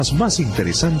Las más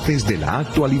interesantes de la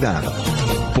actualidad.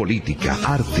 Política,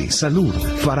 arte, salud,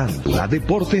 farándula,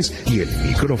 deportes y el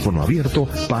micrófono abierto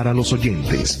para los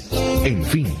oyentes. En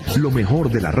fin, lo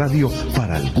mejor de la radio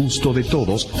para el gusto de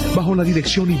todos, bajo la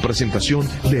dirección y presentación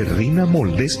de Rina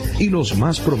Moldes y los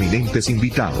más prominentes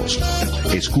invitados.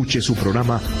 Escuche su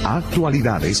programa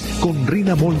Actualidades con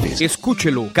Rina Moldes.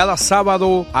 Escúchelo cada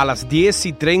sábado a las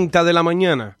 10:30 de la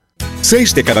mañana.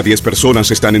 6 de cada 10 personas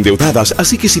están endeudadas,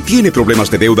 así que si tiene problemas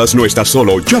de deudas no está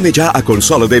solo. Llame ya a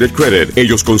Consolidated Credit.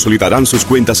 Ellos consolidarán sus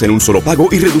cuentas en un solo pago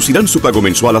y reducirán su pago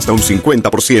mensual hasta un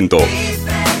 50%.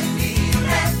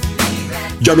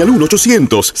 Llame al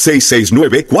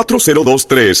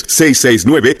 1-800-669-4023.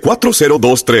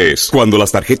 669-4023. Cuando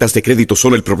las tarjetas de crédito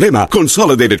son el problema,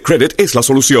 Consolidated Credit es la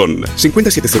solución.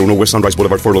 5701 West Sunrise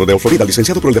Boulevard, Fort Lauderdale, Florida.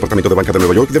 Licenciado por el Departamento de Banca de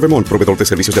Nueva York y de Vermont. Proveedor de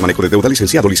servicios de manejo de deuda.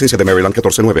 Licenciado. Licencia de Maryland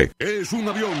 149. Es un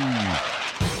avión.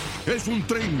 Es un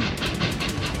tren.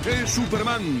 Es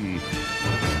Superman.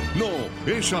 No,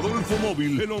 es Adolfo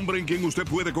Móvil, el hombre en quien usted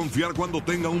puede confiar cuando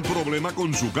tenga un problema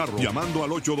con su carro. Llamando al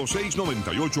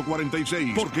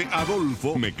 826-9846. Porque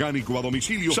Adolfo, mecánico a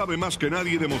domicilio, sabe más que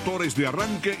nadie de motores de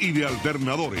arranque y de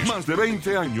alternadores. Más de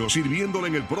 20 años sirviéndole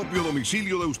en el propio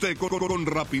domicilio de usted con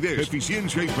rapidez,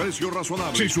 eficiencia y precio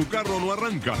razonable. Si su carro no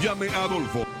arranca, llame a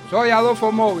Adolfo. Soy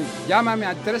Adolfo Móvil. Llámame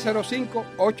al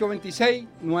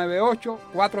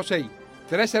 305-826-9846.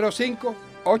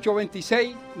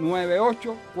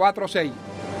 305-826-9846.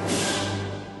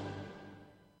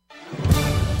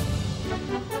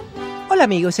 Hola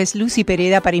amigos, es Lucy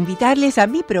Pereda para invitarles a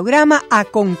mi programa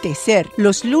Acontecer,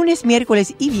 los lunes,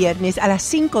 miércoles y viernes a las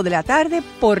 5 de la tarde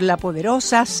por la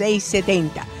poderosa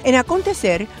 670. En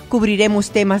Acontecer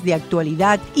cubriremos temas de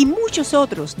actualidad y muchos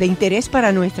otros de interés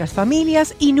para nuestras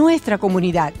familias y nuestra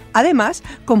comunidad. Además,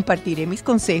 compartiré mis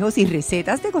consejos y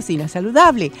recetas de cocina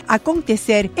saludable.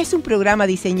 Acontecer es un programa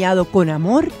diseñado con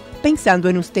amor, pensando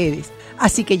en ustedes.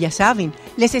 Así que ya saben,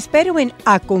 les espero en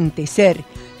Acontecer,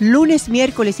 lunes,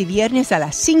 miércoles y viernes a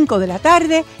las 5 de la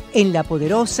tarde en la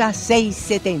poderosa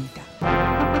 670.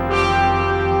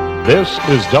 This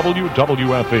is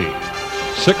WWFE,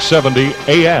 670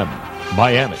 AM,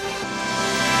 Miami.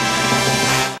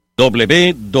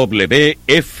 WWFE,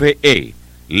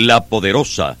 la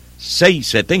poderosa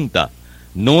 670,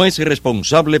 no es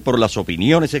responsable por las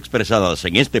opiniones expresadas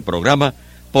en este programa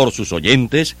por sus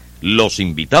oyentes, los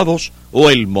invitados o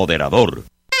el moderador.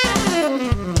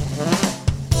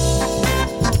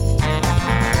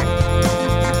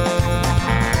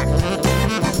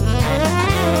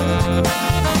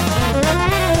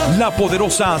 La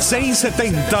poderosa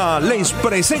 670 les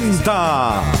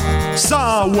presenta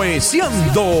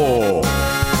Sawesiando.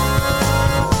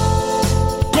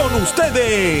 Con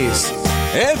ustedes,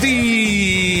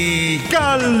 Eddy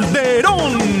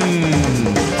Calderón.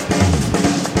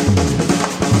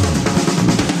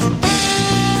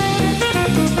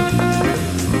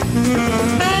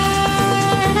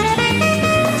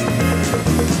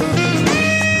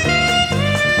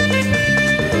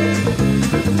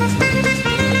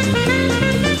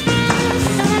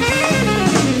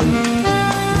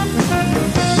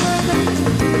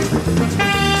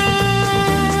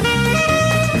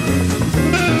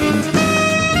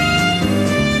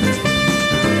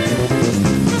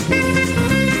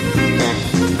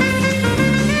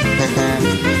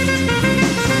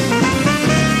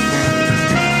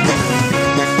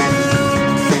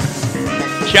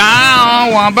 Chao,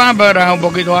 guapa, pero es un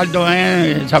poquito alto,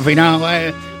 desafinado,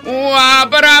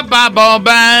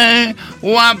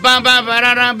 guapa.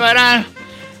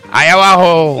 Allá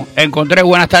abajo encontré,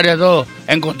 buenas tardes a todos,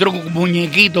 encontré un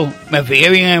muñequito, me fijé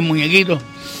bien en el muñequito,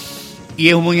 y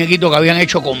es un muñequito que habían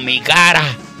hecho con mi cara,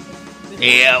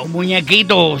 un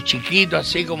muñequito chiquito,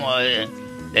 así como de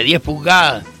 10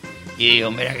 pulgadas, y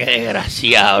digo, mira qué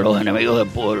desgraciado, los enemigos del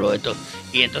pueblo, esto.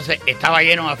 Y entonces estaba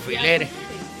lleno de alfileres.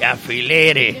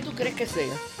 ¿Qué tú crees que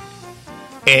sea?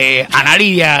 Ana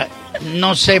Lidia,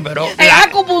 no sé, pero... ¡Es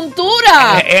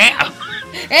acupuntura!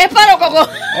 Es para los cocos.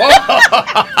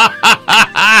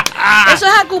 Eso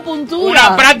es acupuntura.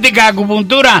 Una práctica de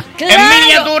acupuntura. Claro, en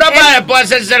miniatura para después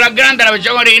hacerse las grandes, la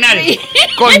versión original. Sí.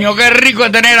 Coño, qué rico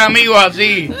es tener amigos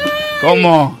así.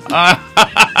 Como...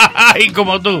 Ay,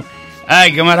 como tú.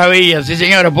 Ay, qué maravilla. Sí,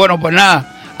 señores. Bueno, pues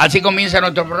nada. Así comienza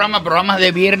nuestro programa. Programas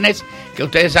de viernes. Que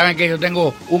ustedes saben que yo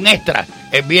tengo un extra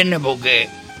el viernes porque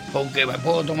me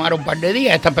puedo tomar un par de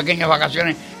días. Estas pequeñas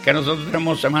vacaciones que nosotros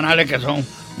tenemos semanales que son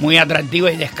muy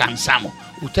atractivas y descansamos.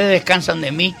 Ustedes descansan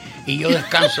de mí y yo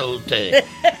descanso de ustedes.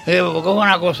 Porque es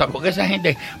una cosa, porque esa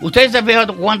gente... ¿Ustedes se fijan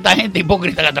cuánta gente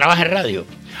hipócrita que trabaja en radio?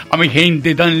 A mi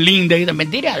gente tan linda y tan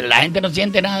mentira, la gente no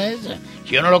siente nada de eso.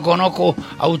 Si yo no lo conozco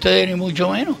a ustedes ni mucho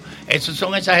menos. Esas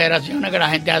son exageraciones que la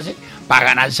gente hace para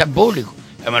ganarse al público.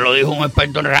 Me lo dijo un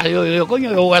experto en radio y yo digo,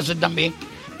 coño, yo voy a hacer también.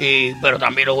 Pero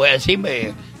también lo voy a decir,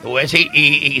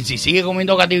 y si sigue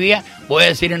comiendo cativía, voy a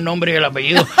decir el nombre y el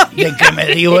apellido del que me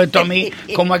dijo esto a mí,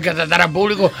 cómo hay que tratar al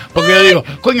público, porque yo digo,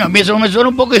 coño, a mí eso me suena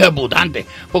un poco ejecutante,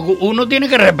 porque uno tiene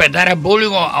que respetar al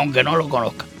público aunque no lo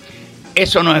conozca.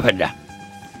 Eso no es verdad.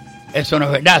 Eso no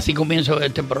es verdad. Así comienzo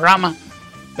este programa,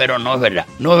 pero no es verdad.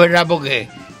 No es verdad porque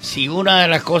si una de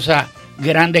las cosas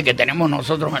grandes que tenemos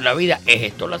nosotros en la vida es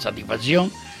esto, la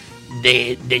satisfacción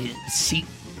de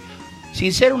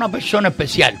sin ser una persona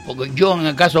especial, porque yo en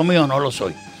el caso mío no lo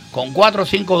soy, con 4 o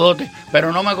 5 dotes,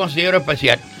 pero no me considero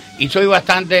especial y soy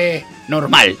bastante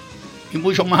normal, y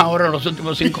mucho más ahora en los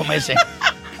últimos 5 meses.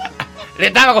 Le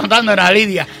estaba contando a Ana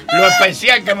Lidia lo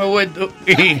especial que me he vuelto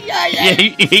y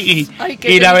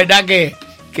la verdad que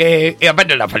y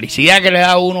aparte la felicidad que le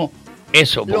da a uno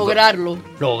eso, lograrlo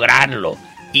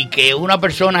y que una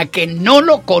persona que no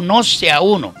lo conoce a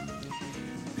uno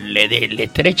le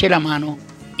estreche la mano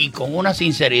y con una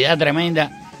sinceridad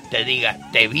tremenda te diga,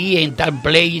 te vi en tal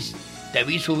place, te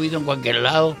vi subido en cualquier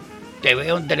lado, te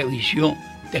veo en televisión,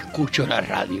 te escucho en la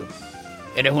radio.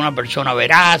 Eres una persona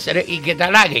veraz y que te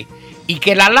halague. Y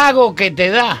que el halago que te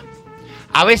da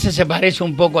a veces se parece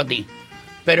un poco a ti.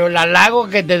 Pero el halago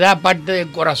que te da parte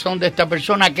del corazón de esta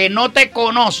persona que no te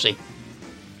conoce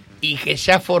y que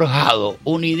se ha forjado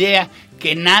una idea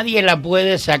que nadie la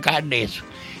puede sacar de eso.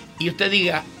 Y usted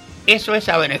diga, eso es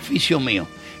a beneficio mío.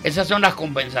 Esas son las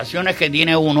compensaciones que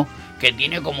tiene uno, que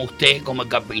tiene como usted, como el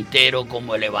carpintero,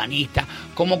 como el ebanista,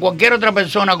 como cualquier otra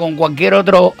persona con cualquier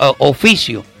otro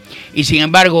oficio. Y sin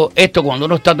embargo, esto cuando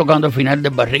uno está tocando el final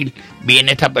del barril,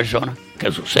 viene esta persona,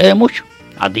 que sucede mucho.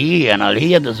 A ti, Ana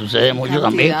Lidia, te sucede mucho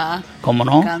también. ¿Cómo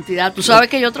no? Cantidad. Tú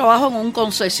sabes que yo trabajo en un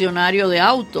concesionario de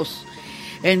autos.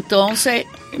 Entonces,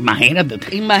 imagínate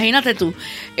tú.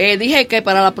 Dije que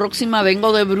para la próxima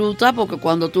vengo de bruta, porque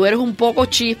cuando tú eres un poco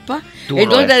chispa,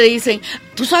 entonces te dicen,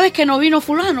 tú sabes que no vino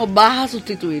fulano, vas a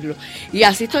sustituirlo. Y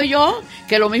así estoy yo,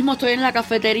 que lo mismo estoy en la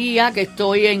cafetería, que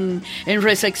estoy en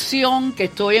recepción, que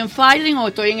estoy en filing o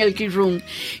estoy en el key room.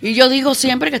 Y yo digo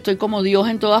siempre que estoy como Dios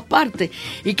en todas partes.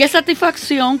 Y qué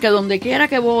satisfacción que donde quiera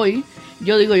que voy,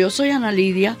 yo digo, yo soy Ana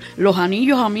Lidia, los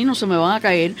anillos a mí no se me van a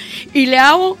caer, y le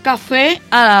hago café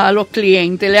a los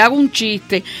clientes, le hago un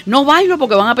chiste, no bailo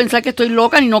porque van a pensar que estoy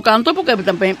loca, ni no canto porque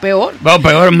peor. No,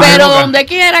 peor, más pero loca. Donde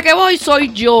quiera que voy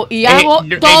soy yo y hago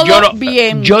todo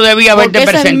bien. Yo debía haberte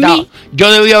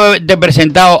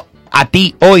presentado a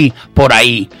ti hoy por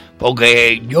ahí,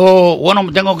 porque yo,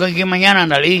 tengo que ir mañana,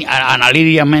 Ana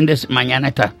Lidia Méndez mañana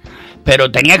está,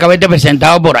 pero tenía que haberte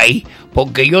presentado por ahí,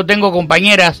 porque yo tengo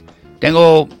compañeras.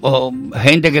 Tengo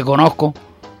gente que conozco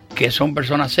que son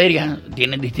personas serias,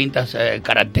 tienen distintas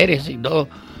caracteres y todo,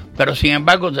 pero sin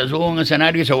embargo se suben a un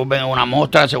escenario y se vuelven en una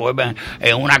mostra, se vuelven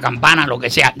en una campana, lo que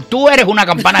sea. Tú eres una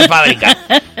campana de fábrica.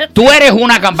 Tú eres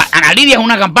una campana. Ana Lidia es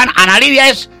una campana. Ana Lidia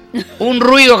es un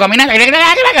ruido caminando. Donde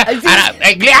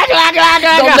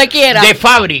quiera.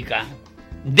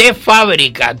 De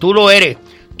fábrica. Tú lo eres.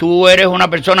 Tú eres una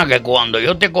persona que cuando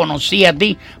yo te conocí a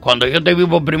ti, cuando yo te vi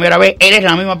por primera vez, eres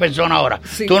la misma persona ahora.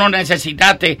 Sí. Tú no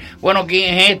necesitaste,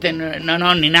 ¿quién es este?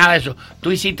 No, ni nada de eso.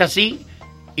 Tú hiciste así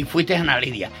y fuiste Ana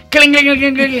Lidia.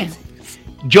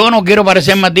 Yo no quiero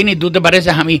parecerme a ti ni tú te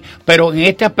pareces a mí, pero en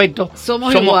este aspecto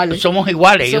somos iguales.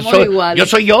 Yo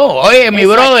soy yo. Oye, exacto. Mi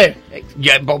brother,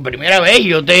 ya por primera vez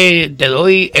yo te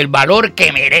doy el valor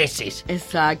que mereces.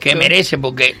 Exacto. Que mereces,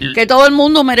 porque que todo el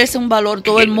mundo merece un valor,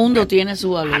 todo el mundo tiene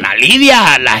su valor. Ana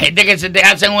Lidia, la gente que se te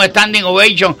hace un standing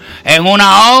ovation en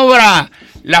una obra,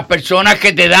 las personas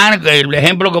que te dan, el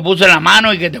ejemplo que puse en la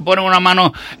mano y que te ponen una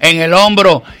mano en el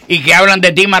hombro y que hablan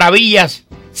de ti maravillas,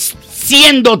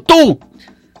 siendo tú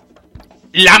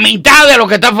la mitad de lo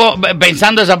que está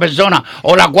pensando esa persona,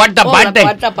 o la cuarta parte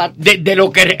de lo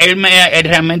que él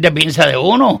realmente piensa de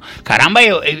uno. Caramba,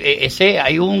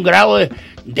 hay un grado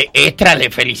de extra de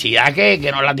felicidad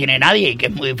que no la tiene nadie y que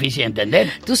es muy difícil de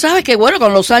entender. Tú sabes que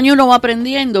con los años uno va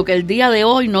aprendiendo que el día de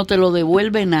hoy no te lo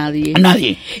devuelve nadie.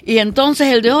 Y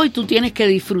entonces el de hoy tú tienes que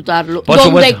disfrutarlo. Por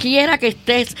donde supuesto. Quiera que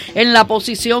estés, en la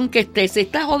posición que estés. Si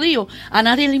estás jodido, a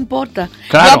nadie le importa.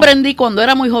 Claro. Yo aprendí cuando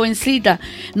era muy jovencita,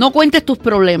 no cuentes tus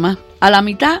problemas. A la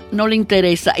mitad no le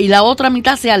interesa y la otra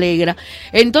mitad se alegra.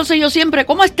 Entonces yo siempre,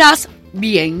 ¿cómo estás?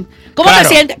 Bien. ¿Cómo te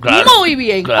sientes? Muy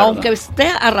bien, aunque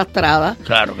estés arrastrada.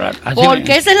 Claro.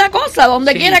 Porque esa es la cosa,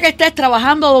 donde quiera que estés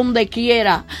trabajando, donde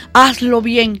quiera, hazlo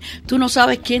bien. Tú no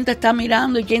sabes quién te está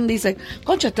mirando y quién dice,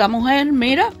 concha, esta mujer,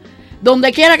 mira,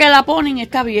 donde quiera que la ponen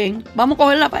está bien. Vamos a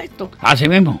cogerla para esto. Así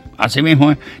mismo.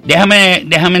 Déjame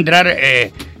entrar,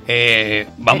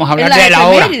 vamos a hablar de la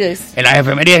obra. En las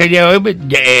efemérides del día de hoy,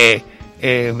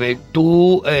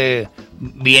 tú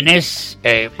vienes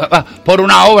por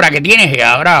una obra que tienes, y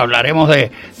ahora hablaremos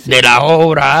de la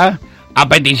obra. A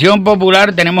petición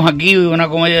popular tenemos aquí una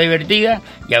comedia divertida,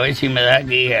 y a ver si me da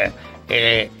aquí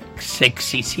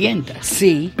Sexicienta.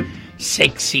 Sí.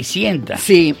 Sexicienta.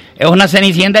 Sí. Es una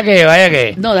cenicienta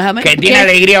que que tiene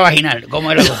alegría vaginal.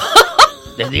 ¿Cómo es la cosa?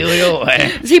 Les digo yo.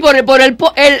 Sí, por el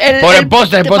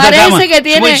póster. Parece que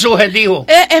tiene. Muy subjetivo.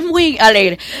 Es muy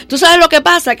alegre. Tú sabes lo que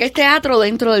pasa, que es teatro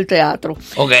dentro del teatro.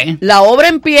 Okay. La obra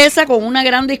empieza con una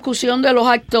gran discusión de los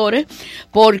actores,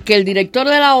 porque el director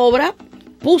de la obra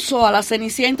puso a la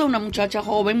Cenicienta, una muchacha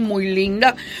joven, muy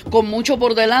linda, con mucho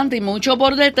por delante y mucho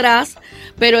por detrás,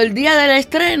 pero el día del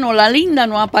estreno la linda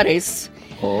no aparece.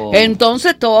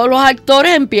 Entonces todos los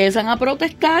actores empiezan a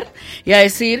protestar y a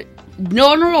decir: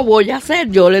 yo no lo voy a hacer.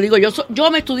 Yo le digo,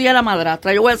 yo me estudié la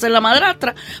madrastra, yo voy a ser la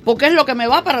madrastra porque es lo que me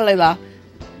va para la edad.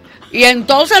 Y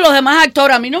entonces los demás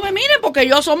actores, a mí no me miren porque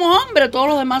yo somos hombres, todos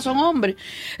los demás son hombres.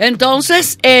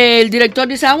 Entonces el director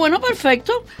dice: bueno,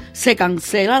 perfecto, se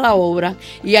cancela la obra.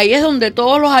 Y ahí es donde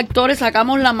todos los actores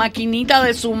sacamos la maquinita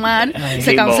de sumar.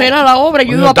 Se cancela la obra.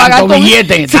 Yo iba a pagar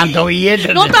tanto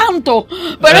billete. No tanto,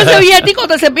 pero ese billetico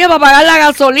te servía para pagar la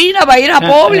gasolina, para ir a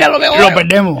Pobla, a lo mejor.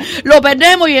 Lo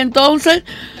perdemos y entonces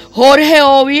Jorge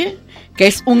Obie, que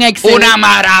es un excelente, una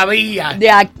maravilla de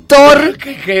actor,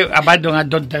 que aparte un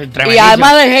actor tremendo, y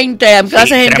además de gente, en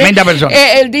clase de gente, tremenda persona.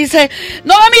 Él dice: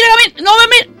 no me miren a mí, no me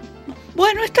miren.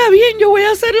 Bueno, está bien, yo voy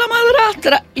a ser la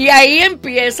madrastra. Y ahí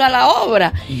empieza la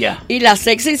obra. Y la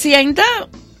Sexicienta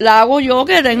la hago yo,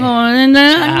 que tengo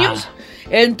años.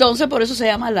 Entonces por eso se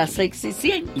llama la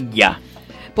Sexicienta.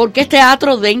 Porque es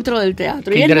teatro dentro del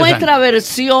teatro. Y es nuestra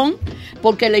versión,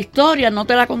 porque la historia no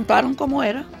te la contaron como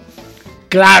era.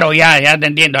 Claro, ya te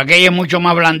entiendo. Aquella es mucho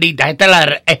más blandita. Esta es la de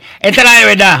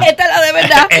verdad. Esta es la de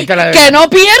verdad. Que no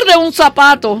pierde un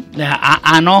zapato.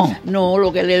 No. No,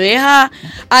 lo que le deja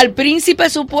al príncipe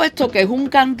supuesto, que es un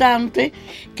cantante,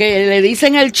 que le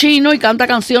dicen el chino y canta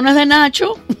canciones de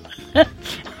Nacho,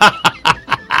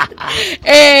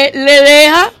 le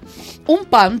deja un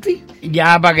panty.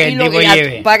 Para que el tipo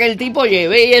lleve. Para que el tipo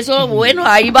lleve. Y eso, bueno,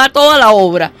 ahí va toda la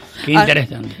obra. Qué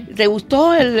interesante. ¿Te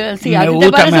gustó Sí, a ti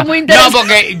te parece muy interesante. No,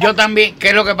 porque yo también, ¿qué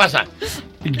es lo que pasa?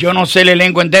 Yo no sé el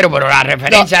elenco entero, pero la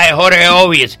referencia de Jorge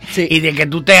Obvies y de que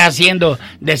tú estés haciendo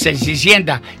de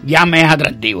Sexicienta ya me es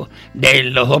atractivo. De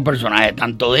los dos personajes,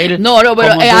 tanto de él pero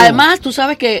además tú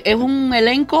sabes que es un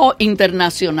elenco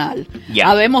internacional.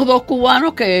 Habemos dos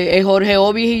cubanos, que es Jorge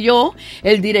Obvies y yo.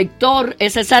 El director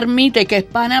es César Mite, que es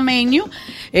panameño.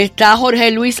 Está Jorge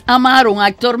Luis Amaro, un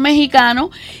actor mexicano,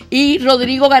 y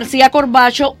Rodrigo García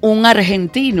Corbacho, un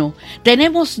argentino.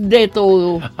 Tenemos de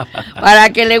todo.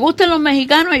 Para que le gusten los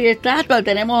mexicanos, ahí está.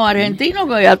 Tenemos argentinos,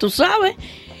 que ya tú sabes.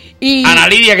 Y, Ana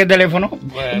Lidia, ¿qué teléfono?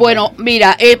 Bueno,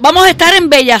 mira, vamos a estar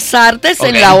en Bellas Artes,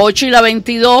 en la 8 y la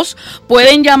 22.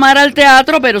 Pueden llamar al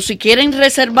teatro, pero si quieren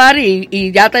reservar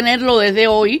y ya tenerlo desde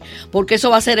hoy, porque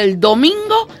eso va a ser el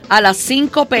domingo a las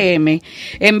 5 p.m.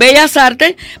 En Bellas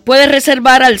Artes, puedes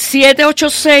reservar al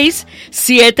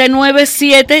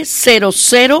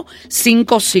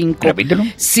 786-797-0055. Repítelo.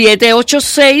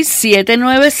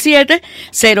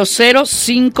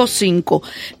 786-797-0055.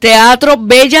 Teatro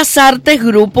Bellas Artes,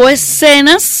 Grupo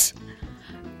Escenas,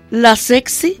 la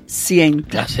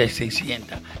Sexicienta. La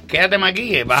Sexicienta. Quédate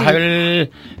aquí, vas a ver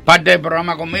parte del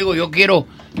programa conmigo. Yo quiero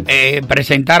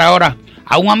presentar ahora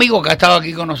a un amigo que ha estado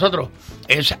aquí con nosotros.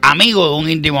 Es amigo de un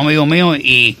íntimo amigo mío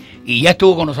y ya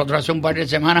estuvo con nosotros hace un par de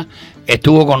semanas.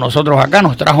 Estuvo con nosotros acá,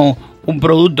 nos trajo un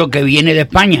producto que viene de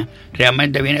España,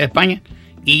 realmente viene de España,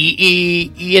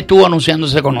 y estuvo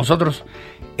anunciándose con nosotros.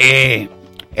 Él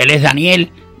es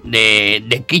Daniel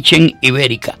de Kitchen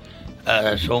Ibérica.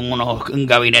 Son un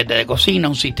gabinete de cocina,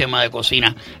 un sistema de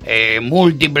cocina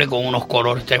múltiple, con unos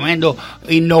colores tremendos,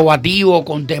 innovativo,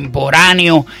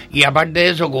 contemporáneo, y aparte de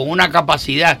eso con una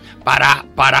capacidad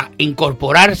para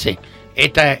incorporarse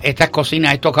estas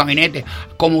cocinas, estos gabinetes,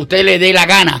 como usted le dé la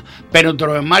gana, pero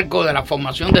dentro del marco de la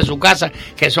formación de su casa,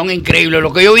 que son increíbles.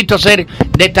 Lo que yo he visto hacer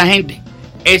de esta gente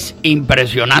es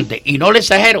impresionante, y no le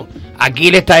exagero. Aquí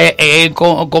él está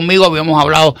conmigo, habíamos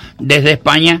hablado desde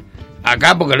España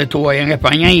acá, porque él estuvo allá en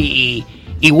España, y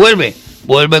vuelve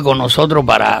con nosotros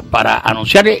para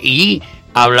anunciarles y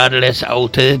hablarles a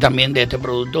ustedes también de este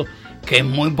producto, que es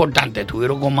muy importante.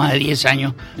 Estuvieron con más de 10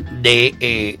 años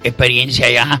de experiencia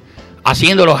allá,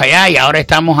 haciéndolos allá, y ahora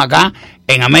estamos acá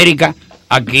en América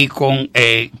aquí con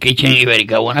Kitchen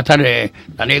Ibérica. Buenas tardes,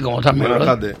 Daniel, ¿cómo estás?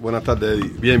 Buenas tardes,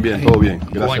 Eddy. Bien, todo bien.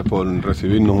 Gracias por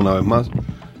recibirnos una vez más.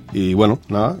 Y bueno,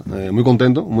 nada, muy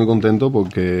contento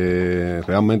porque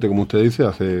realmente, como usted dice,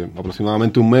 hace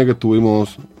aproximadamente un mes que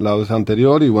estuvimos la vez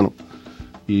anterior y bueno,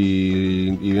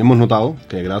 y hemos notado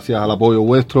que gracias al apoyo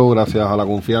vuestro, gracias a la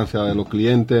confianza de los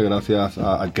clientes, gracias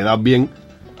al quedar bien,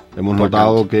 hemos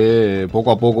notado que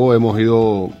poco a poco hemos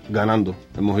ido ganando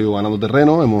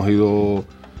terreno,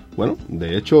 bueno,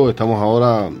 de hecho estamos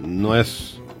ahora, no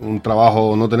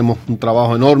tenemos un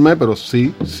trabajo enorme, pero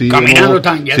sí. Caminando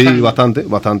están.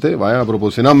 Bastante. Vaya,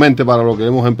 proporcionalmente para lo que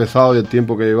hemos empezado y el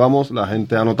tiempo que llevamos, la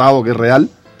gente ha notado que es real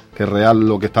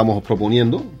lo que estamos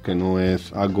proponiendo, que no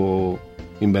es algo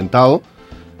inventado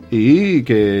y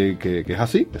que es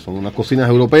así, que son unas cocinas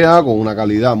europeas con una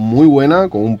calidad muy buena,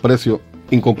 con un precio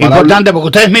incomparable. Importante, porque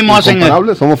ustedes mismos hacen.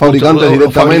 Somos fabricantes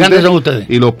directamente. Fabricantes son ustedes.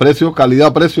 Y los precios,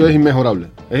 calidad-precio es inmejorable.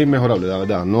 Es inmejorable, la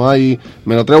verdad. No hay,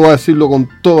 me lo atrevo a decirlo con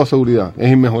toda seguridad.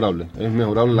 Es inmejorable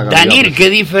la calidad. Daniel, ¿qué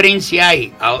diferencia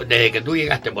hay desde que tú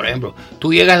llegaste, por ejemplo?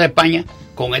 Tú llegas de España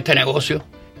con este negocio,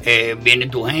 viene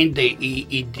tu gente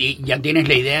y ya tienes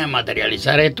la idea de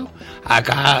materializar esto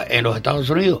acá en los Estados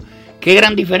Unidos. ¿Qué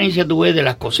gran diferencia tú ves de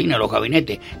las cocinas, los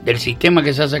gabinetes, del sistema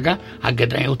que se hace acá al que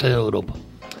traen ustedes de Europa?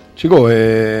 Chicos,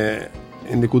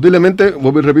 indiscutiblemente,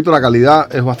 vuelvo y repito, la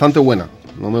calidad es bastante buena.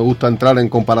 No me gusta entrar en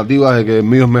comparativas de que el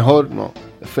mío es mejor, no,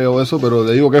 es feo eso, pero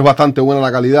le digo que es bastante buena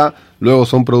la calidad. Luego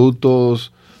son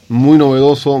productos muy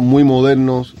novedosos, muy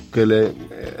modernos, que le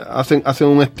hacen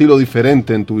un estilo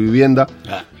diferente en tu vivienda.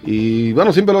 Y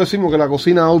bueno, siempre lo decimos que la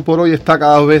cocina hoy por hoy está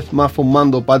cada vez más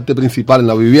formando parte principal en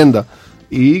la vivienda.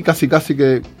 Y casi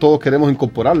que todos queremos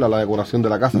incorporarla a la decoración de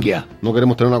la casa. No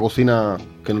queremos tener una cocina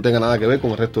que no tenga nada que ver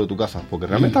con el resto de tu casa, porque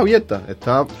realmente está abierta,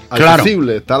 está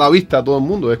accesible, está a la vista de todo el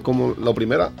mundo. Es como lo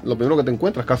primero que te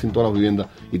encuentras casi en todas las viviendas.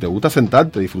 Y te gusta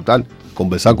sentarte, disfrutar,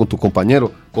 conversar con tus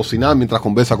compañeros, cocinar mientras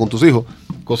conversas con tus hijos,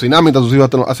 cocinar mientras tus hijos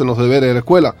hacen los deberes de la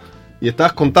escuela. Y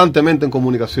estás constantemente en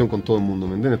comunicación con todo el mundo,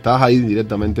 ¿me entiendes? Estás ahí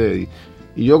directamente.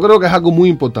 Y yo creo que es algo muy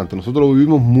importante. Nosotros lo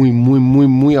vivimos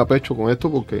muy a pecho con esto,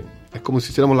 porque es como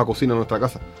si hiciéramos la cocina en nuestra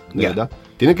casa, de verdad.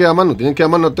 Tienen que llamarnos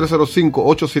al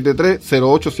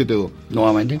 305-873-0872.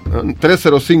 Nuevamente.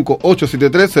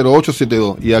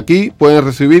 305-873-0872. Y aquí pueden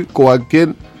recibir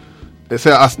cualquier... O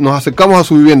sea, nos acercamos a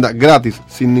su vivienda gratis,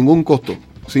 sin ningún costo,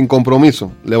 sin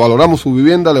compromiso. Le valoramos su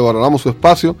vivienda, le valoramos su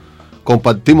espacio,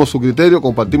 compartimos su criterio,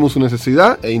 compartimos su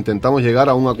necesidad e intentamos llegar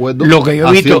a un acuerdo al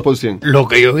 100%. Lo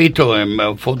que yo he visto en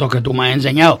fotos que tú me has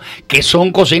enseñado, que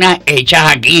son cocinas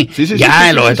hechas aquí,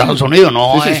 en los Estados Unidos,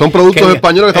 ¿no? Son productos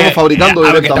españoles que estamos fabricando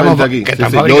directamente aquí.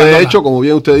 Yo, de hecho, como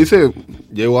bien usted dice,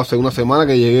 llevo hace una semana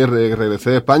que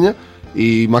regresé de España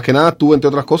y más que nada estuve, entre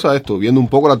otras cosas, viendo un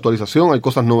poco la actualización. Hay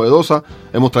cosas novedosas,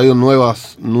 hemos traído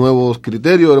nuevos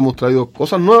criterios, hemos traído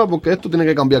cosas nuevas, porque esto tiene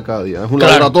que cambiar cada día. Es un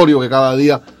laboratorio que cada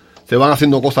día se van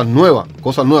haciendo cosas nuevas.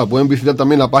 Pueden visitar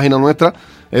también la página nuestra,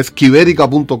 es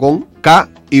kiberica.com,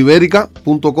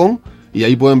 kiberica.com, y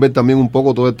ahí pueden ver también un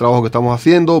poco todo el trabajo que estamos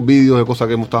haciendo, vídeos de cosas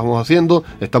que estamos haciendo.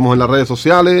 Estamos en las redes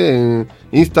sociales, en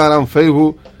Instagram,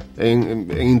 Facebook,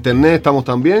 en internet estamos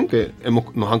también, que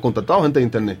nos han contactado gente de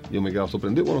internet. Yo me he quedado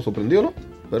sorprendido, ¿no?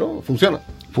 Pero funciona.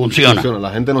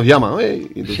 La gente nos llama,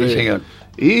 entonces, sí, señor.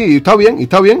 Y está bien.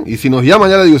 Y si nos llaman,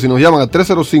 ya le digo, si nos llaman al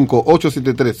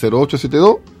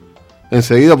 305-873-0872,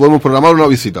 enseguida podemos programar una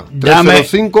visita.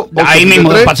 305-873-0872. Ahí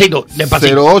mismo, despacito.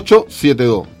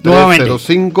 0872.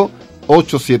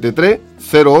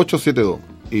 305-873-0872.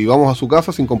 Y vamos a su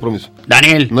casa sin compromiso.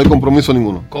 Daniel. No hay compromiso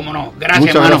ninguno. ¿Cómo no? Gracias,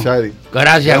 Muchas hermano. gracias, Eddy.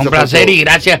 Gracias, un placer y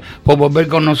gracias por volver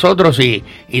con nosotros. Y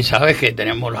sabes que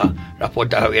tenemos las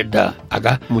puertas abiertas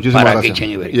acá. Muchísimas para gracias.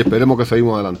 Kitchen Ibérica. Y esperemos que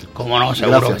seguimos adelante. ¿Cómo no?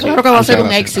 Seguro que sí. Yo creo que va a ser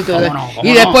un éxito. ¿Cómo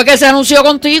y después que se anunció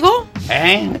contigo,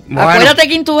 bueno, acuérdate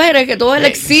quién tú eres, que todo el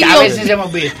exilio. A veces se me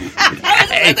olvida.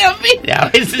 A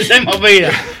veces se me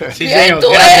olvida. Sí, señor. Tú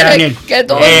Gracias, eres, Daniel. que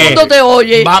todo el mundo te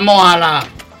oye. Vamos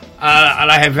a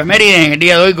las efemérides en el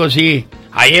día de hoy, sí.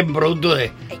 Ayer, producto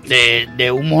de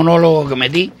un monólogo que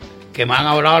metí, que me han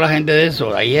hablado la gente de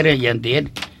eso, ayer y antier,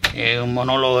 un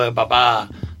monólogo de papá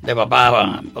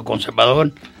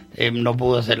conservador, no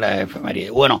pude hacer la efeméride.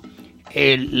 Bueno,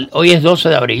 hoy es 12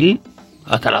 de abril,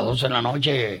 hasta las 12 de la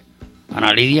noche,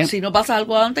 Ana Lidia. Si no pasa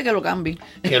algo antes, que lo cambien.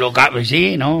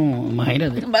 Sí, no,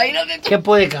 imagínate. Imagínate tú. ¿Qué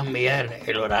puede cambiar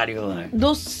el horario?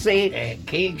 No sé.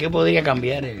 ¿Qué podría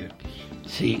cambiar?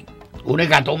 Sí. Una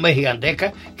hecatombe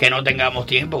gigantesca, que no tengamos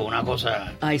tiempo, una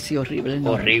cosa... Ay, sí, horrible.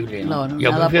 No. Horrible, ¿no? No, yo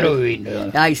prefiero vivir.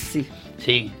 ¿No? Ay, sí.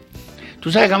 Sí.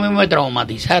 Tú sabes que a mí me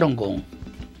traumatizaron con...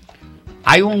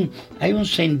 Hay un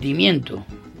sentimiento,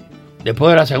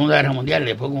 después de la Segunda Guerra Mundial,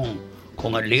 después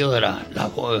con el lío de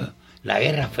la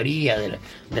Guerra Fría,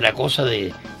 de la cosa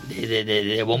de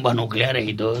bombas nucleares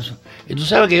y todo eso. Y tú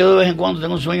sabes que yo de vez en cuando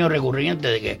tengo un sueño recurrente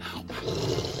de que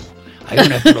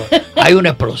hay una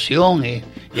explosión y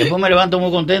después me levanto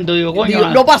muy contento y digo, coño,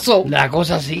 no pasó. La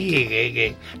cosa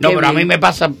sí, no, pero a mí me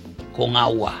pasa con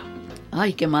agua.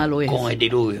 Ay, qué malo es. Con el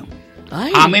diluvio.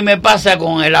 Ay. A mí me pasa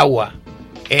con el agua.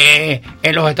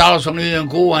 En los Estados Unidos, en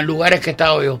Cuba, en lugares que he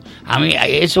estado yo. A mí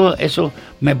eso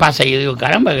me pasa y yo digo,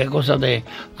 caramba, qué cosa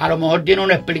a lo mejor tiene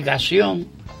una explicación.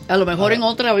 A lo mejor en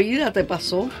otra vida te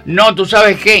pasó. No, ¿tú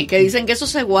sabes qué? Que dicen que eso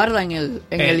se guarda en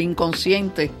el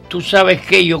inconsciente. Tú sabes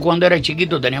que yo cuando era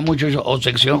chiquito tenía mucha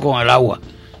obsesión con el agua.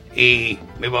 Y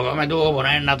mi papá me tuvo que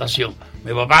poner en natación.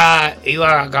 Mi papá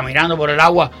iba caminando por el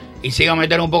agua y se iba a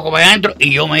meter un poco para adentro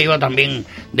y yo me iba también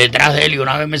detrás de él y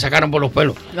una vez me sacaron por los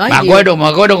pelos. Ay, me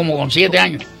acuerdo como con 7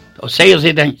 años, o 6 o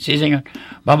 7 años, sí señor.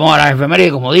 Vamos a las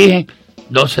efemérides, como dije,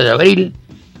 12 de abril.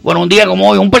 Bueno, un día como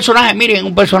hoy, un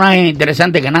personaje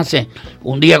interesante que nace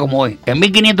un día como hoy. En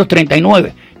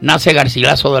 1539 nace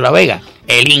Garcilaso de la Vega,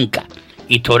 el Inca,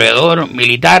 historiador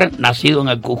militar nacido en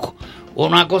el Cusco.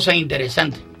 Una cosa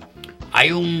interesante,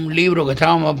 hay un libro que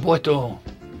estábamos puestos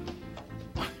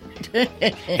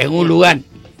en un lugar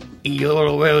y yo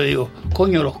lo veo y digo,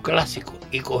 coño, los clásicos,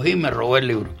 y cogí y me robé el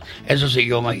libro. Eso sí,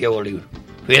 yo me llevo libro.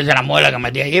 Fíjense la muela que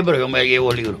metí allí, pero yo me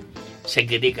llevo libro. Se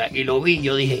critica y lo vi,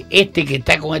 yo dije, este que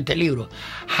está con este libro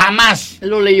jamás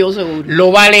lo leyó, seguro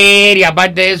lo va a leer, y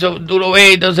aparte de eso tú lo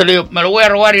ves, entonces le digo, me lo voy a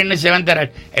robar y él se va a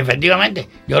enterar. Efectivamente,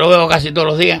 yo lo veo casi todos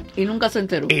los días y nunca se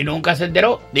enteró y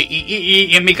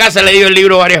en mi casa le dio el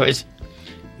libro varias veces.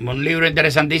 Un libro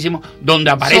interesantísimo donde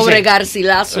aparece sobre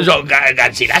Garcilaso.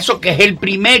 Garcilaso, que es el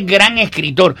primer gran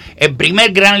escritor, el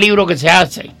primer gran libro que se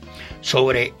hace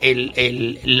sobre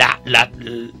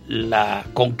la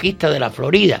conquista de la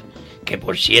Florida, que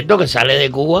por cierto que sale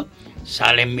de Cuba,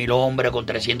 salen 1000 hombres con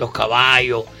 300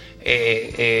 caballos,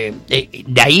 de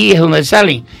ahí es donde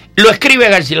salen. Lo escribe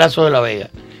Garcilaso de la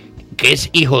Vega, que es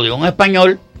hijo de un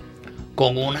español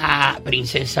con una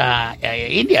princesa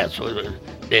india,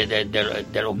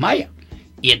 de los mayas.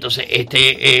 Y entonces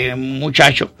este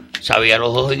muchacho sabía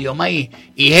los 2 idiomas y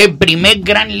es el primer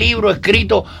gran libro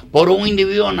escrito por un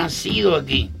individuo nacido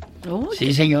aquí. Uy.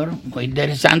 Sí, señor, muy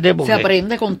interesante porque se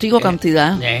aprende contigo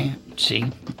cantidad. Sí.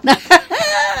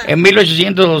 En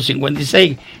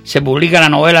 1856 se publica la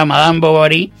novela Madame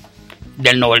Bovary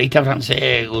del novelista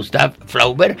francés Gustave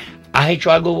Flaubert. ¿Has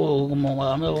hecho algo como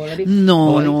Madame Bovary?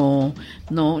 No,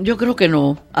 yo creo que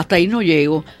no. Hasta ahí no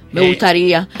llego. Me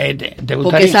gustaría. ¿Te gustaría?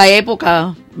 Porque esa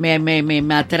época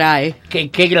me atrae.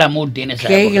 ¿Qué glamour tiene esa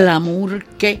época? ¿Qué glamour?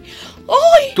 ¿Qué?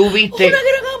 ¡Ay! ¿Tú viste? ¡Una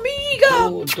gran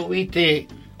amiga!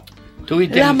 ¿Tú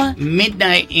viste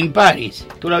Midnight in Paris?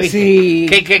 ¿Tú la viste? Sí.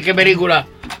 ¿Qué película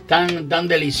tan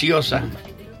deliciosa?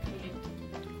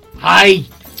 ¡Ay!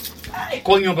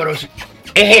 Coño, pero es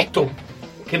esto.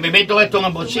 Que me meto esto en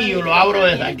el bolsillo, lo abro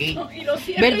desde aquí.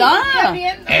 ¿Verdad?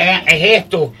 Es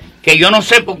esto, que yo no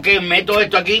sé por qué meto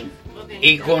esto aquí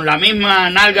y con la misma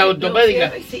nalga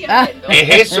ortopédica.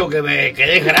 Es eso, que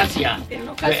desgracia. ¡Qué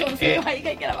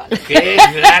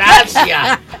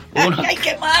desgracia! ¡Ay,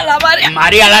 qué mala,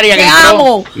 María Laria, que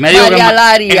amo. Me dijo María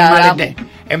Laria.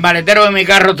 El maletero de mi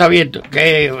carro está abierto.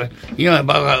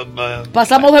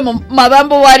 Pasamos de Madame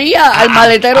Bovary al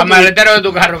maletero. Al maletero de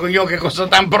tu carro, coño, qué cosa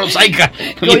tan prosaica.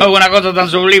 Coño, una cosa tan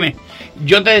sublime.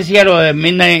 Yo te decía lo de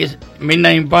Midnight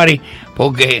in Paris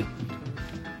porque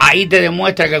ahí te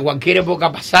demuestra que cualquier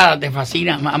época pasada te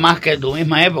fascina más que tu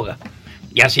misma época.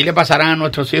 Y así le pasarán a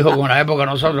nuestros hijos con la época de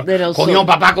nosotros. Coño,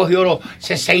 papá cogió los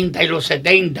 60 y los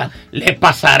 70. Les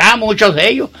pasará a muchos de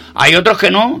ellos. Hay otros que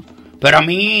no. Pero a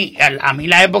mí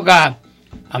la época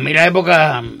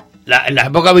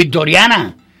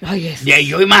victoriana, de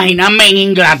yo imaginarme en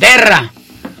Inglaterra,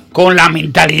 con la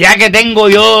mentalidad que tengo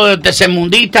yo de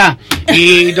tercermundista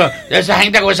y de esa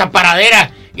gente con esas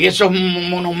paraderas y esos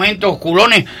monumentos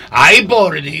culones, ay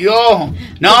por Dios,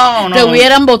 no. Te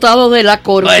hubieran votado de la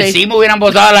corte. Pues sí, me hubieran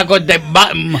votado de la corte.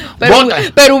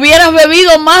 Pero hubieras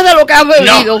bebido más de lo que has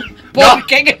bebido. No.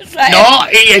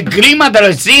 Y el clima te lo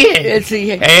exige.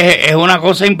 Es una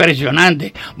cosa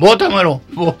impresionante. Bótamelo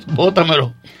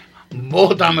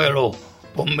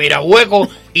por mirahueco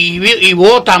y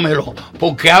bótamelo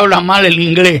porque habla mal el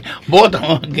inglés.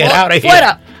 Bótamelo.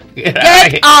 Fuera.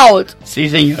 Get out. Sí,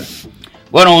 señor.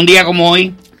 Bueno, un día como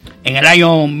hoy, en el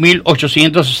año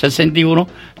 1861,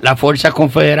 las fuerzas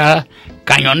confederadas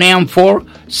cañonean Fort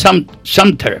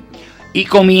Sumter. Y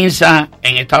comienza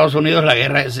en Estados Unidos la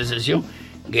guerra de secesión,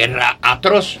 guerra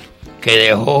atroz que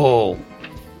dejó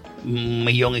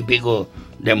 1,000,000 y pico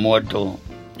de muertos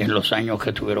en los años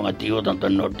que estuvieron activos tanto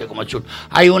el norte como el sur.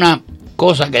 Hay una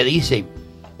cosa que dice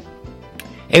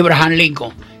Abraham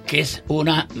Lincoln que es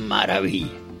una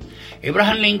maravilla.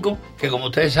 Abraham Lincoln, que como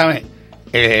ustedes saben,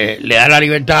 le da la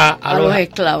libertad a los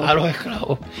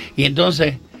esclavos. Y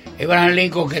entonces, Abraham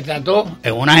Lincoln, que trató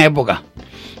en una época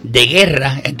de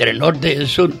guerra entre el norte y el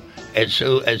sur,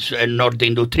 el norte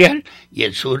industrial y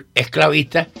el sur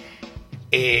esclavista,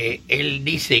 él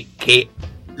dice que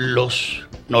los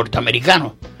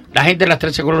norteamericanos, la gente de las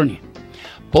 13 colonias,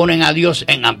 ponen a Dios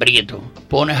en aprieto,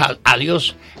 ponen a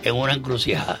Dios en una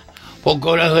encrucijada.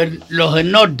 Porque los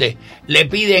del norte le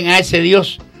piden a ese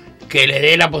Dios que le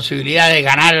dé la posibilidad de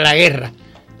ganar la guerra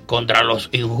contra los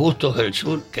injustos del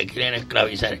sur que quieren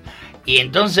esclavizar. Y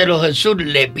entonces los del sur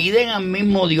le piden al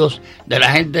mismo Dios de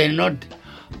la gente del norte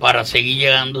para seguir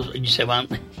llevando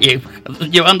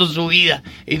su vida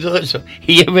y todo eso.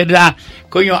 Y es verdad,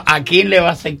 coño, ¿a quién le va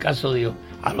a hacer caso Dios?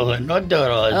 ¿A los del norte o a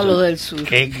los del sur? A los del sur.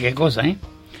 ¿Qué cosa, eh?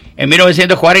 En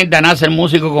 1940 nace el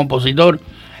músico y compositor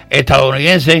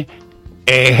estadounidense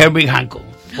Herbie Hancock.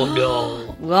 Por Dios,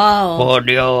 wow. Por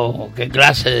Dios, qué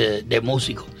clase de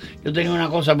músico. Yo tenía una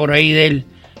cosa por ahí de él,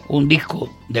 un disco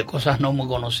de cosas no muy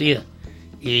conocidas.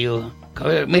 Y digo,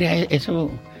 mira,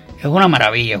 eso es una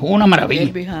maravilla, es una maravilla.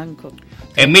 Herbie Hancock.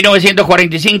 En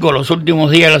 1945, los últimos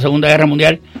días de la Segunda Guerra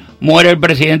Mundial, muere el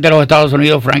presidente de los Estados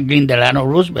Unidos, Franklin Delano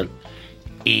Roosevelt.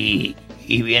 Y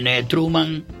viene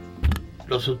Truman,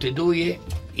 lo sustituye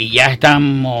y ya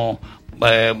estamos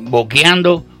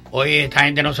boqueando. Oye, esta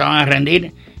gente no se van a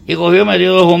rendir. Y cogió y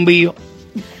metió 2 bombillos.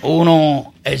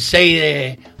 Uno el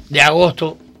 6 de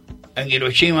agosto en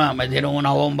Hiroshima metieron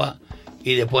una bomba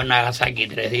y después en Nagasaki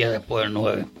 3 días después, el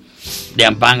 9 de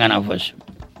Ampangana fue eso.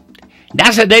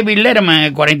 Nace David Letterman en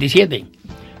el 47,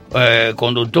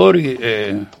 conductor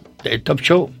del Top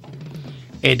Show.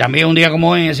 También un día como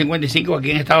hoy en el 55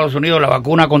 aquí en Estados Unidos la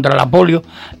vacuna contra la polio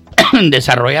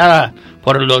desarrollada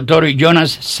por el doctor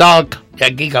Jonas Salk, de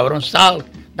aquí cabrón Salk,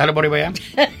 dale por ahí para allá,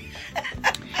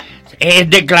 es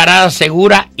declarada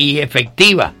segura y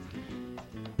efectiva.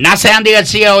 Nace Andy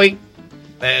García hoy,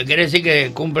 quiere decir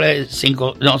que cumple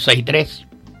 63.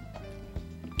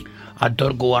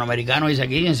 Actor cubanoamericano, dice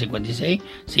aquí, en 56,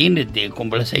 sí,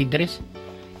 cumple 63.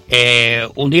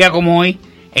 Un día como hoy,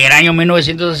 en el año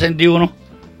 1961,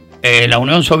 la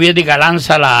Unión Soviética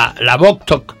lanza la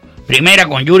Vostok primera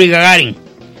con Yuri Gagarin,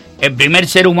 el primer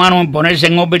ser humano en ponerse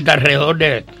en órbita alrededor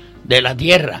de la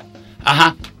Tierra.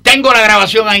 Ajá, tengo la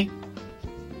grabación ahí.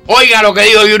 Oiga lo que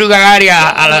dijo Yuri Gagarin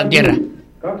a la Tierra.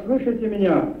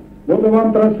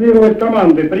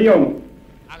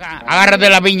 Agárrate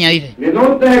la piña, dice.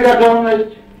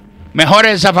 Mejor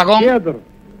el zafacón.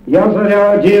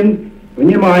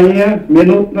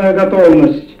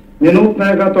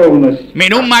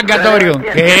 Menú marcatorio,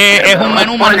 que es un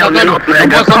menú marcatorio. No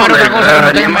puedes comer otra cosa que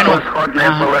no tenga menú.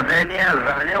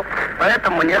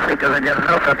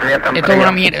 Esto es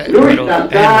una mierda.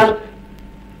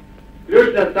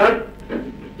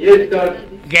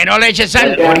 Que no le eche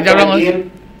sal. Ahorita hablamos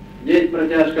de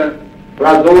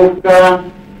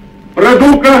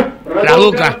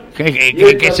Traduca,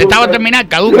 que se estaba a terminar,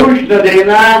 caduca.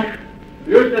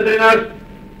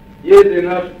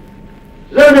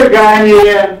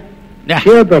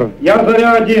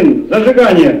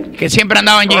 Que siempre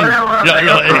andaba en jean.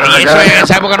 Y eso en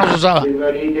esa época no se usaba.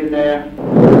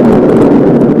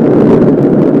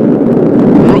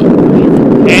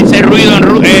 Ese ruido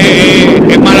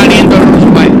es mal aliento en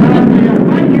ruso, ¿vale?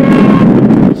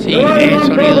 Sí, el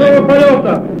sonido.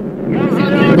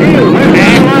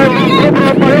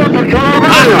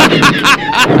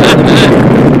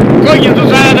 Coño, tú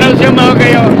sabes la traducción mejor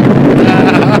que yo.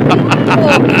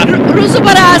 Ruso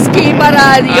para ASCII,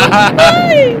 para Dios.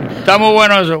 Está muy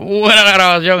bueno eso, muy buena la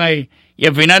grabación ahí. Y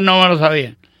al final no me lo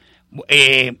sabía.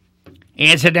 En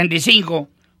el 75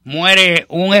 muere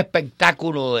un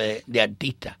espectáculo de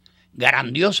artistas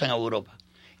grandioso en Europa.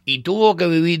 Y tuvo que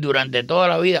vivir durante toda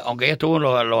la vida, aunque ella estuvo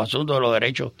en los asuntos de los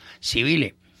derechos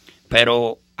civiles.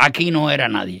 Pero aquí no era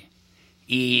nadie.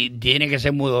 Y tiene que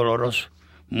ser muy doloroso.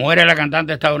 Muere la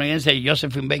cantante estadounidense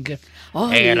Josephine Baker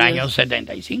en el año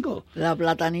 75. La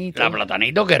Platanito. La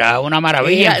Platanito, que era una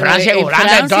maravilla en Francia,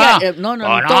 Holanda, en todas.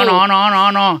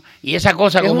 No. Y esa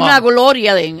cosa es como... una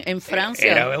gloria en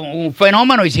Francia. Era un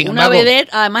fenómeno y sin una embargo... vedette,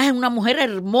 además es una mujer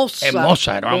hermosa.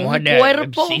 Hermosa, era una mujer de...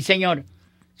 cuerpo. Sí, señor.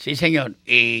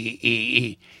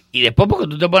 Y después porque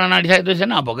tú te pones a analizar y tú dices,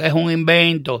 no, porque es un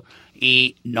invento...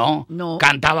 Y no,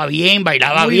 cantaba bien,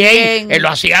 bailaba bien, él lo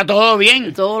hacía todo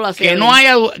bien. Todo lo hacía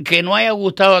que no haya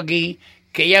gustado aquí,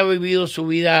 que ella ha vivido su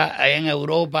vida allá en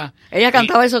Europa. Ella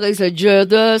cantaba eso que dice, Je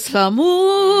des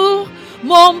amour,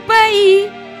 mon pays,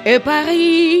 et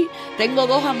Paris. Tengo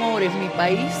dos amores, mi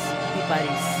país y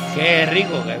París. Qué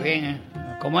rico, qué bien.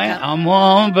 ¿Cómo es?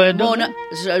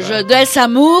 Je des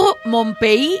amours, mon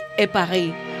pays et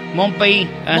Paris. Montpellier.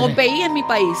 Montpellier es mi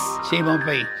país. Sí,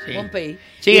 Montpellier. Sí, Montpellier.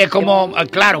 Sí, es como,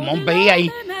 claro, Montpellier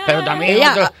ahí, pero también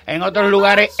en otros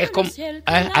lugares es como...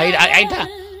 Ahí está.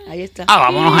 Ahí está.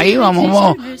 Vámonos ahí,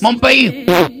 vamos, Montpellier.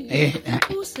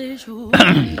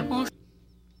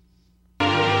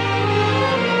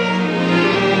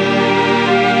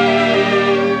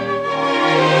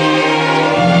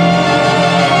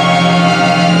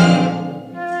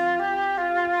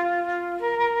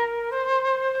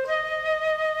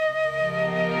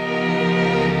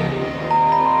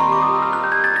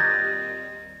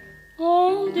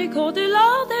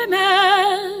 Au-delà des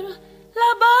mers,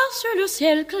 là-bas sur le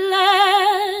ciel clair,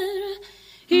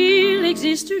 il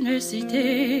existe une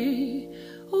cité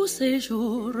au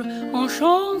séjour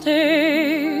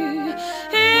enchanté.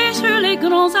 Et sur les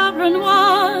grands arbres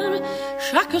noirs,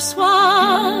 chaque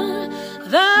soir,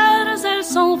 vers elle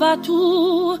s'en va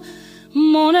tout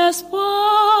mon espoir.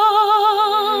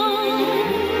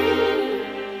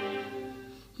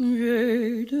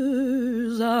 J'ai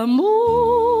deux amours,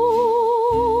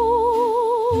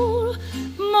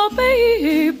 mon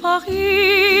pays et Paris,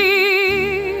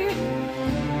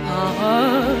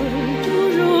 pareil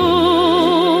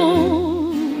toujours,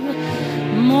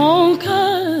 mon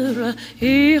cœur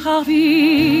est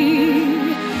ravi,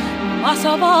 ma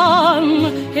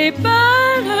savane est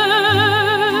belle,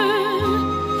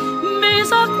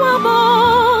 mais à quoi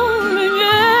bon le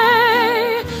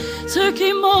nier, ce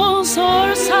qui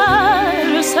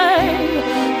m'ensorcelle, c'est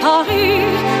Paris,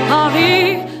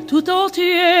 Paris tout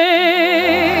entier.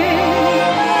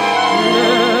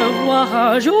 Le voir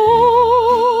un jour,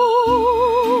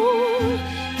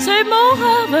 c'est mon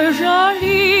rêve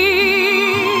joli.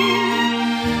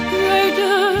 Les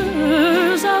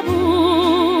deux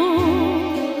amours,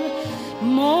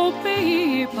 mon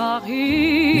pays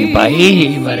Paris. Mi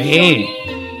país, París.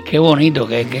 Qué bonito,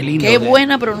 qué lindo. Qué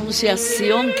buena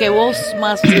pronunciación, qué voz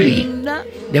más linda.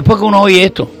 Después que uno oye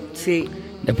esto, Sí.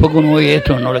 después que uno oye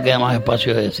esto, no le queda más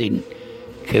espacio de decir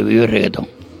que vive el reggaetón.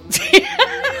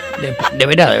 De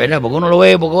verdad, porque uno lo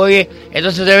ve, porque oye,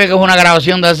 entonces se ve que es una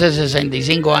grabación de hace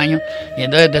 65 años y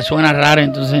entonces te suena raro,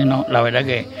 entonces no, la verdad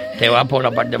que te vas por la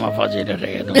parte más fácil del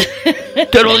reggaetón.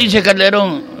 Te lo dice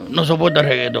Calderón, no soporta el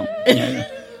reggaetón.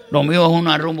 Lo mío es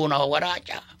una rumba, una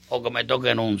guaracha, o que me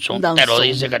toquen un son. Te lo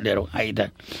dice Calderón, ahí está.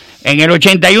 En el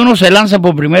 81 se lanza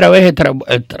por primera vez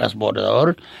el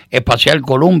transbordador espacial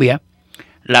Columbia,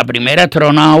 la primera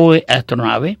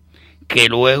astronave que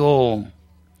luego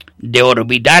de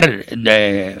orbitar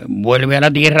vuelve a la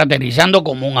Tierra aterrizando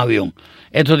como un avión.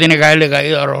 Esto tiene que haberle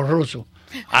caído a los rusos,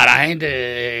 a la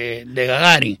gente de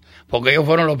Gagarin, porque ellos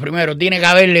fueron los primeros. Tiene que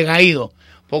haberle caído,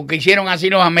 porque hicieron así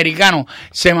los americanos,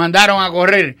 se mandaron a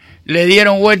correr, le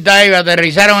dieron vuelta a ellos,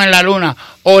 aterrizaron en la luna,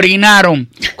 orinaron,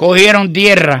 cogieron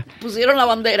tierra, Pusieron la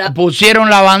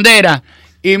bandera,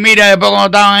 y mira, después cuando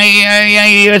estaban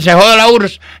ahí, se jode la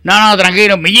URSS, no,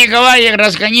 tranquilo, Miñica vaya,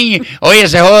 Rascañiñi, oye,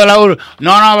 se jode la URSS,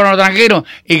 no, pero tranquilo,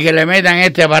 y que le metan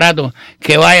este aparato,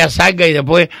 que vaya, salga y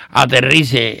después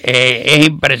aterrice, es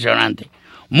impresionante.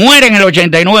 Muere en el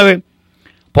 89,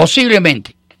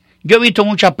 posiblemente. Yo he visto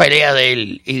muchas peleas de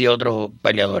él y de otros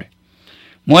peleadores.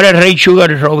 Muere el rey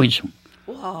Sugar Robinson,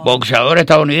 boxeador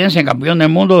estadounidense, campeón del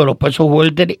mundo de los pesos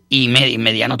welter y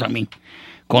medianos también,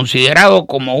 considerado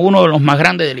como uno de los más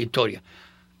grandes de la historia.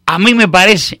 A mí me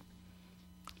parece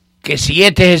que si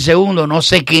este es el segundo, no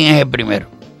sé quién es el primero,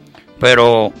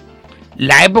 pero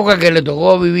la época que le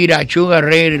tocó vivir a Sugar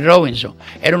Ray Robinson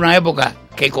era una época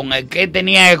que con el que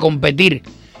tenía que competir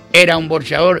era un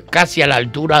boxeador casi a la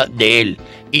altura de él,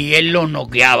 y él los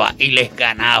noqueaba y les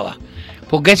ganaba,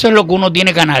 porque eso es lo que uno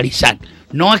tiene que analizar.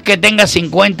 No es que tenga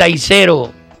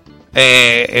 50-0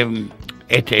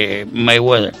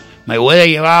 Mayweather. Mayweather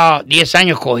llevaba 10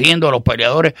 años cogiendo a los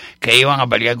peleadores que iban a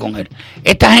pelear con él.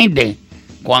 Esta gente,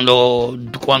 cuando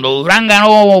Durán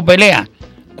ganó pelea,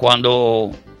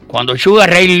 cuando Sugar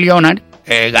Ray Leonard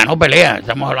ganó pelea,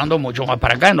 estamos hablando mucho más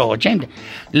para acá, en los 80,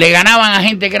 le ganaban a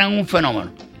gente que eran un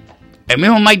fenómeno. El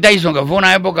mismo Mike Tyson, que fue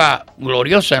una época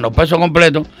gloriosa en los pesos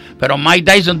completos, pero Mike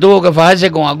Tyson tuvo que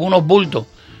fajarse con algunos bultos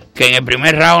que en el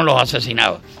primer round los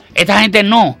asesinaba. Esta gente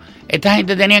no. Esta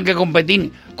gente tenía que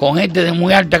competir con gente de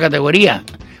muy alta categoría,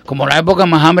 como la época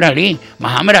de Muhammad Ali.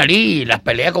 Muhammad Ali, las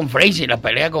peleas con Frazier, las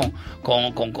peleas con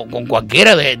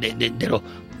cualquiera de los...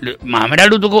 Muhammad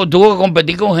Ali tuvo que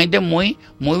competir con gente muy,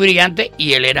 muy brillante,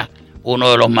 y él era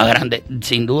uno de los más grandes,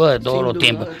 sin duda, de todos los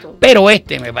tiempos. Pero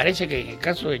me parece que en el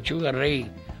caso de Sugar Ray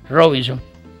Robinson,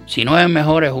 si no es el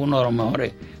mejor, es uno de los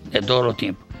mejores de todos los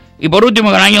tiempos. Y por último,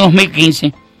 en el año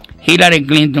 2015, Hillary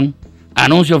Clinton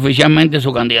anuncia oficialmente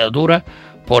su candidatura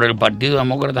por el Partido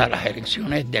Demócrata a las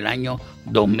elecciones del año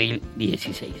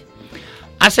 2016.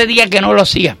 Hace días que no lo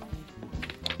hacía.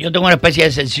 Yo tengo una especie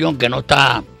de sección que no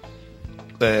está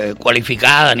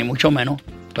cualificada, ni mucho menos,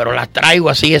 pero las traigo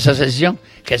así, esa sección,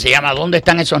 que se llama ¿Dónde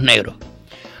están esos negros?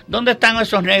 ¿Dónde están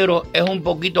esos negros? Es un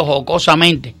poquito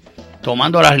jocosamente,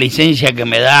 tomando las licencias que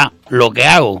me da lo que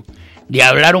hago, de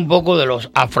hablar un poco de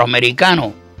los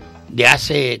afroamericanos de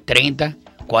hace 30,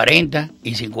 40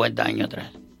 y 50 años atrás.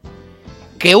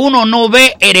 Que uno no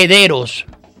ve herederos.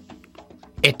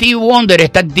 Stevie Wonder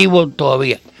está activo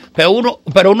todavía, pero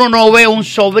uno no ve un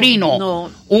sobrino,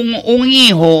 no. un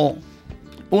hijo,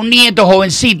 un nieto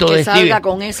jovencito que de salga Stevie,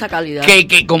 con esa calidad.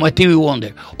 Que como Stevie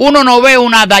Wonder. Uno no ve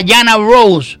una Diana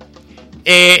Rose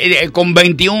con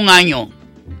 21 años.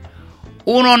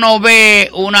 Uno no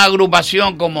ve una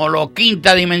agrupación como los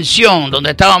Quinta Dimensión,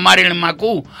 donde estaba Marilyn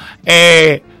McCoo.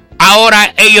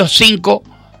 Ahora ellos 5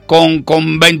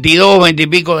 con 22, 20 y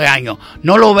pico de años.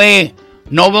 No lo ve.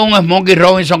 No ve un Smokey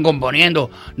Robinson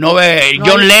componiendo. No ve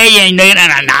John Legend,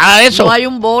 nada de eso. No hay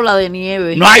un bola de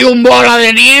nieve. No hay un bola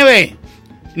de nieve.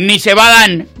 Ni se va a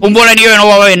dar. Un bola de nieve no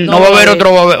va a haber. No va a haber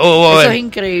otro. Va a haber. Eso es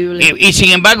increíble. Y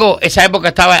sin embargo, esa época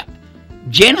estaba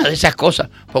llena de esas cosas.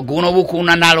 Porque uno busca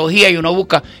una analogía y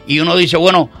uno dice,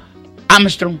 bueno,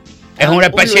 Armstrong es una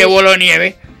especie de bola de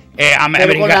nieve.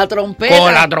 Pero con la trompeta.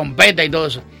 Con la trompeta y todo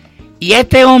eso. Y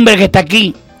este hombre que está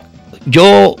aquí,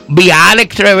 yo vi a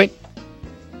Alex Trebek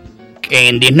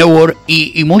en Disney World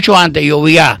y mucho antes yo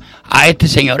vi a este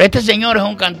señor. Este señor es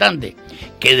un cantante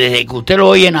que desde que usted lo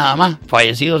oye nada más,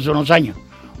 fallecido hace unos años,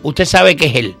 usted sabe que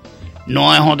es él,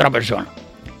 no es otra persona.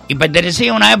 Y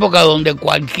pertenecía a una época donde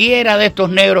cualquiera de estos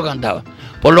negros cantaba,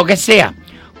 por lo que sea,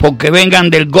 porque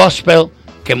vengan del gospel,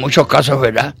 que en muchos casos es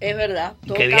verdad. Es verdad.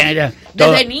 Que viene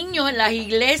desde niños en las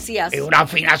iglesias. Es una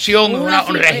afinación,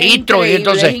 un registro. Y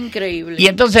entonces, es increíble. Y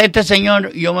entonces este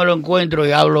señor, yo me lo encuentro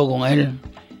y hablo con él,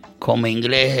 con mi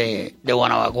inglés de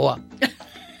Guanabacoa.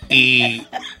 Y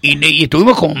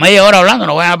estuvimos como media hora hablando,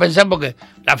 no vayan a pensar, porque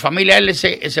la familia de él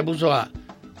se puso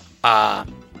a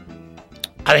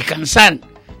descansar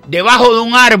debajo de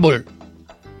un árbol.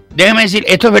 Déjeme decir,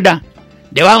 esto es verdad.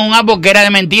 Debajo de un árbol que era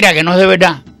de mentira, que no es de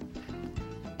verdad.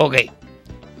 Ok.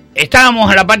 Estábamos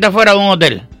en la parte afuera de un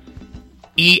hotel.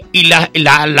 Y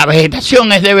la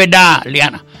vegetación es de verdad,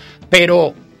 Liana.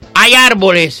 Pero hay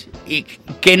árboles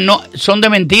que no son de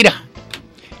mentira.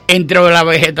 Entre la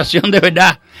vegetación de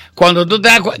verdad. Cuando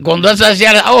cuando haces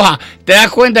hacia la hoja, te das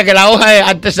cuenta que la hoja es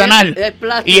artesanal. Es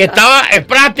plástica. Y es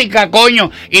plástica,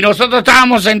 coño. Y nosotros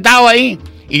estábamos sentados ahí.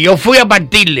 Y yo fui a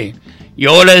partirle.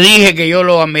 Yo le dije que yo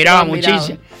lo admiraba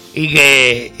muchísimo. Y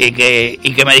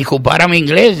que me disculpara mi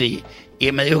inglés. Y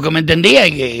él me dijo que me entendía.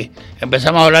 Y que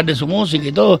empezamos a hablar de su música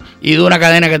y todo. Y de una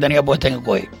cadena que tenía puesta en el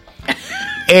cuello.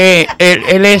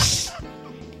 Él es...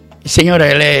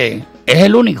 Señora, él es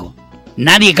el único.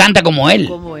 Nadie canta como él.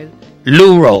 Como él.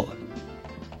 Lou Rawls.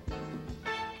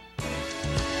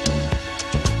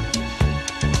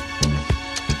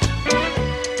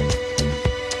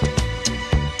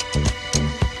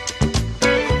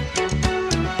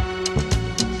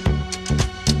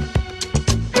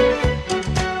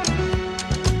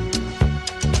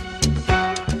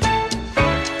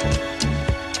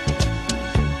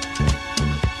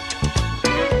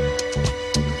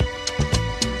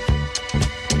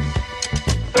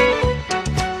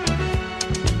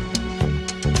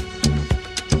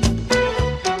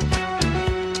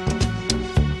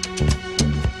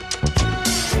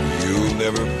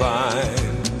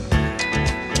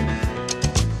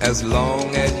 As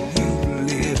long as you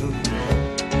live,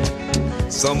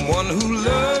 someone who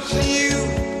loves you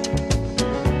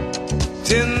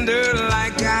tender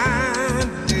like I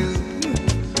do.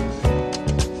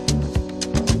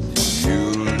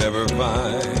 You'll never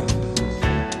find,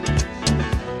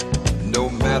 no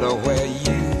matter where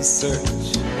you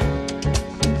search,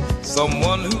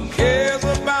 someone who cares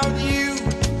about you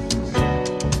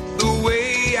the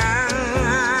way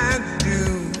I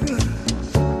do.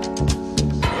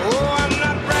 Oh, I'm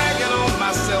not bragging on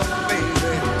myself,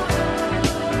 baby,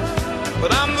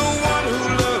 but I'm the one who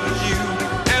loves you,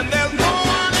 and there's no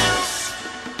one else,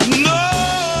 no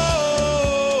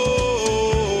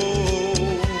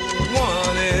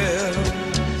one else.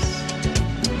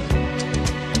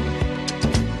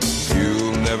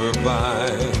 You'll never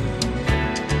find,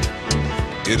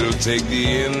 it'll take the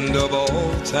end of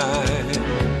all time,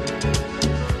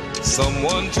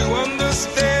 someone to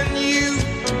understand you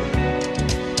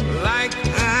like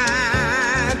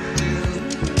I do.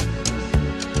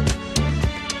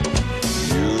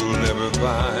 You'll never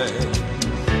find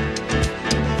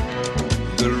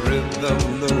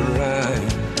rhythm, the rhyme,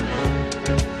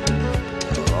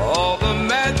 all the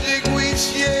magic we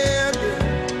shared,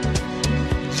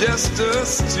 just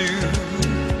us two.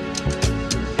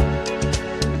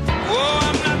 Oh,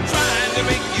 I'm not trying to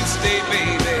make you stay,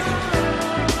 baby,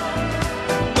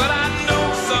 but I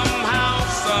know somehow,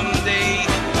 someday,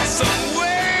 some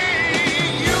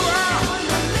way you are.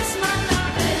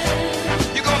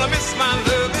 You're gonna miss my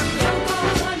loving.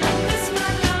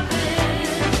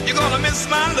 You're gonna miss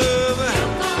my love.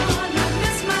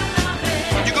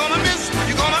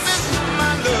 You're gonna miss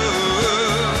my love.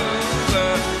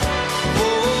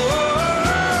 Oh,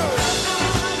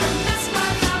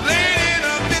 late in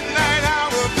the midnight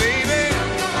hour, baby,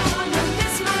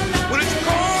 when it's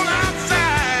cold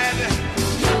outside,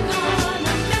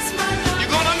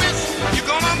 you're gonna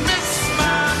miss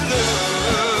my love.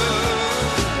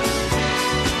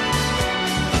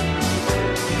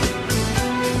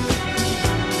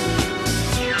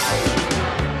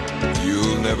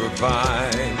 You'll never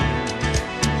find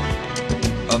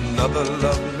another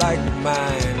love like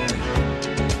mine,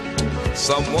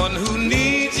 someone who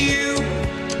needs you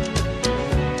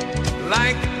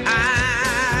like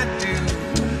I do.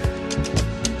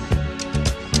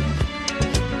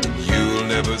 You'll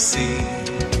never see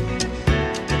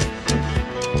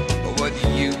what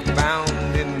you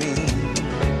found in me.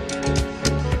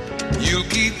 You'll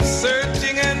keep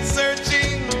searching and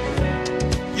searching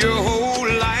your whole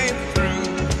life through.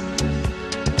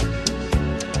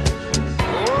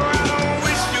 Oh, I don't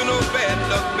wish you no bad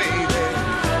luck, baby,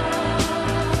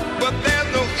 but there's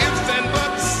no ifs and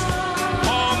buts,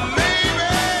 or maybe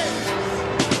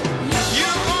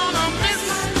you're gonna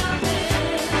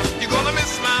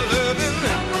miss my loving.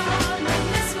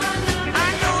 I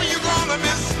know you're gonna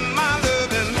miss my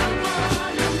loving.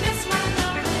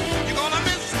 You're gonna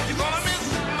miss my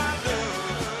love.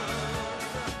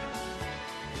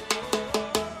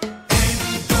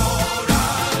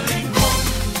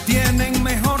 Tienen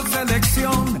mejor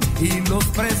selección y los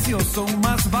precios son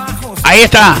más bajos. Ahí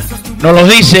está, nos lo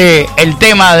dice el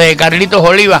tema de Carlitos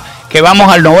Oliva, que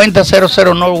vamos al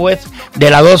 9000 Northwest de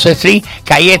la 12 Street,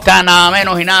 que ahí está nada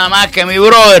menos y nada más que mi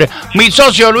brother, mi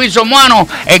socio Luis Omuano,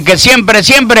 el que siempre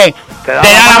te da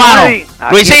la mano.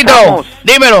 Luisito, estamos.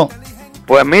 dímelo.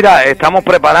 Pues mira, estamos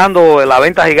preparando la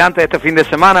venta gigante este fin de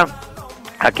semana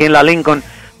aquí en la Lincoln,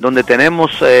 donde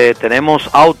tenemos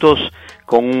autos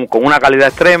con una calidad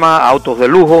extrema, autos de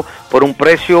lujo, por un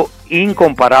precio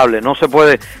incomparable. No se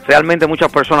puede, realmente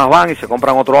muchas personas van y se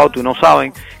compran otro auto y no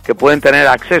saben que pueden tener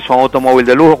acceso a un automóvil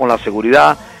de lujo con la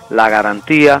seguridad, la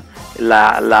garantía,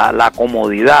 la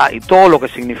comodidad y todo lo que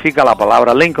significa la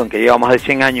palabra Lincoln, que lleva más de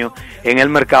 100 años en el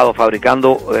mercado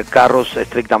fabricando carros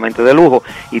estrictamente de lujo,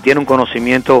 y tiene un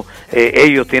conocimiento,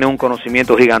 ellos tienen un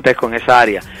conocimiento gigantesco en esa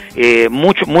área.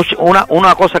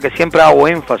 Una cosa que siempre hago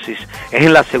énfasis es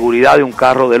en la seguridad de un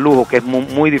carro de lujo, que es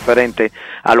muy diferente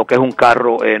a lo que es un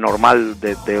carro normal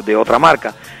de otra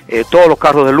marca. Todos los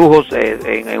carros de lujo,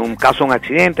 en un caso de un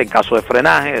accidente, en caso de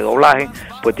frenaje, de doblaje,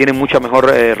 pues tienen mucho mejor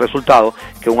resultado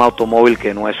que un automóvil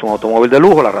que no es un automóvil de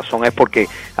lujo. La razón es porque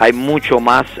hay mucho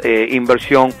más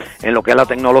inversión en lo que es la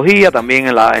tecnología, también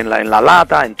en la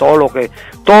lata, en todo lo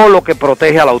que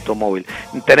protege al automóvil.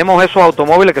 Tenemos esos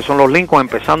automóviles que son los Lincoln,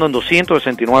 empezando en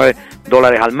 $269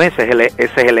 al mes. Ese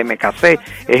es el MKC,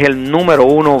 es el número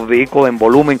uno vehículo en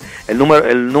volumen, el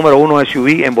número uno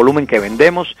SUV en volumen que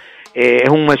vendemos. Es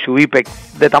un SUV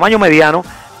de tamaño mediano,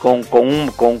 con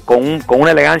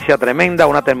una elegancia tremenda,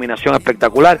 una terminación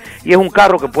espectacular, y es un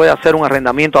carro que puede hacer un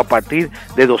arrendamiento a partir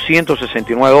de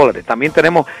 $269. También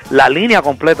tenemos la línea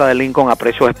completa de Lincoln a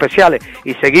precios especiales,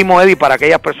 y seguimos, Eddy, para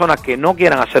aquellas personas que no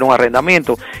quieran hacer un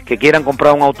arrendamiento, que quieran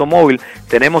comprar un automóvil,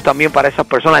 tenemos también para esas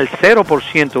personas el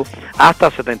 0% hasta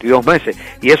 72 meses,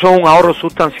 y eso es un ahorro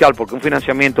sustancial, porque un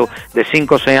financiamiento de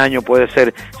 5 o 6 años puede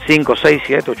ser 5, 6,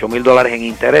 7, 8 mil dólares en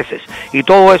intereses, y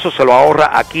todo eso se lo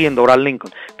ahorra aquí en Doral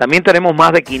Lincoln. También tenemos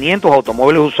más de 500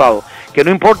 automóviles usados, que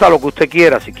no importa lo que usted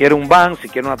quiera, si quiere un van, si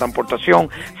quiere una transportación,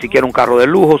 si quiere un carro de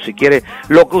lujo, si quiere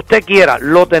lo que usted quiera,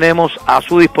 lo tenemos a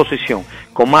su disposición,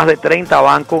 con más de 30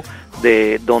 bancos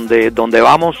donde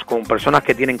vamos con personas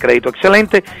que tienen crédito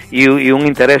excelente y un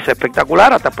interés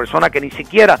espectacular, hasta personas que ni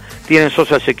siquiera tienen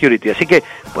Social Security. Así que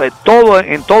pues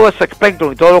en todo ese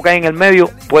espectro y todo lo que hay en el medio,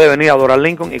 puede venir a Doral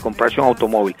Lincoln y comprarse un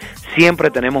automóvil.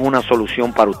 siempre tenemos una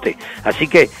solución para usted. Así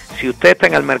que si usted está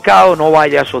en el mercado, no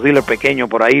vaya a esos dealers pequeños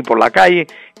por ahí, por la calle,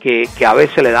 que a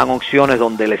veces le dan opciones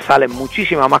donde le salen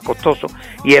muchísimo más costoso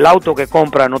y el auto que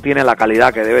compra no tiene la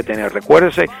calidad que debe tener.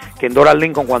 Recuérdese que en Doral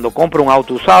Lincoln, cuando compra un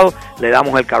auto usado, le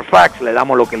damos el Carfax, le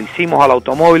damos lo que le hicimos al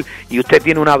automóvil y usted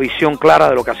tiene una visión clara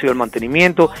de lo que ha sido el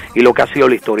mantenimiento y lo que ha sido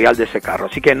el historial de ese carro.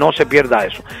 Así que no se pierda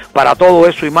eso. Para todo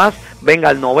eso y más, venga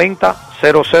al 9000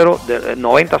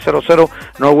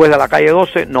 Northwest de la calle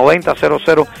 12,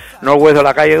 9000 Northwest de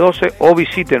la calle 12, o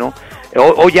visítenos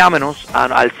o llámenos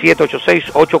al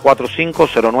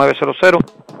 786-845-0900,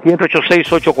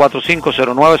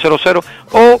 786-845-0900,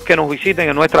 o que nos visiten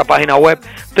en nuestra página web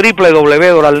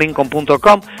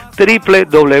www.dorallincoln.com,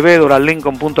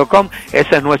 www.dorallincoln.com.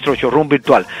 Ese es nuestro showroom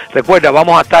virtual. Recuerda,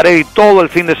 vamos a estar Eddy todo el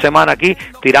fin de semana aquí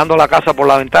tirando la casa por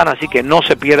la ventana, así que no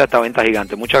se pierda esta venta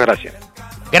gigante. Muchas gracias.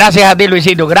 Gracias a ti,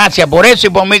 Luisito, gracias por eso y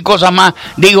por mil cosas más.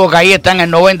 Digo que ahí está en el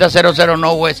 9000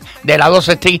 Northwest de la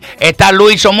 12 Street. Está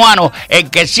Luis Somuano, el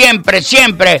que siempre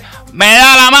me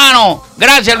da la mano.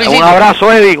 Gracias, Luisito. Un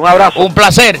abrazo, Eddy, un abrazo. Un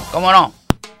placer, cómo no.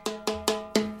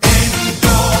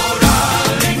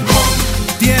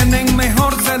 Tienen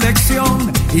mejor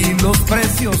selección y los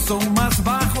precios son más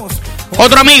bajos.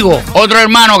 Otro amigo, otro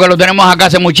hermano que lo tenemos acá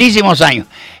hace muchísimos años.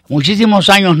 Muchísimos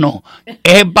años no. Es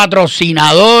el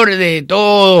patrocinador de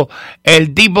todo,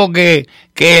 el tipo que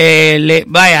le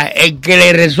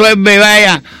resuelve,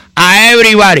 a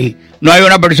everybody. No hay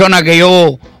una persona que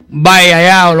yo vaya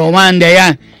allá o lo mande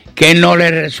allá que no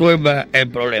le resuelva el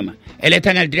problema. Él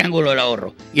está en el Triángulo del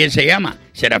Ahorro y él se llama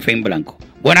Serafín Blanco.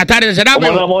 Buenas tardes, Serafín.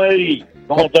 ¿Cómo estamos, Eddy?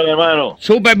 ¿Cómo estás, hermano?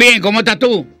 Súper bien, ¿cómo estás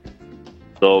tú?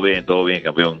 Todo bien,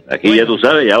 campeón. Aquí bueno, ya tú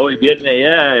sabes, ya hoy viernes,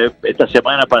 ya esta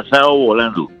semana pasado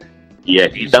volando. Y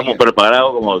aquí estamos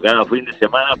preparados como cada fin de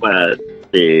semana para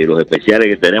los especiales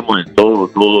que tenemos en todos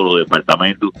los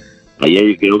departamentos.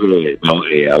 Ayer creo que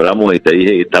hablamos y te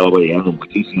dije que estaba llegando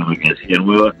muchísima mercancía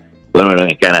nueva. Bueno,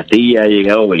 en canastilla ha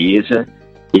llegado belleza.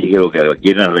 Y creo que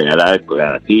quieran regalar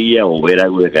canastilla o ver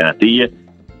algo de canastilla,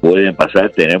 pueden pasar.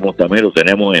 Tenemos también, lo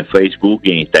tenemos en Facebook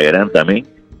y en Instagram también,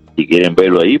 si quieren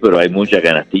verlo ahí, pero hay mucha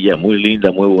canastilla muy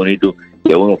linda, muy bonito,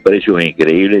 y a unos precios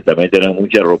increíbles. También tenemos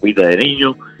mucha ropita de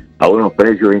niños a unos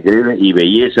precios increíbles, y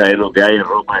belleza es lo que hay en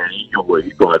ropa de niños,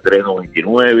 jueguitos a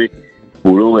 $3.99,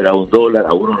 pullover a $1, a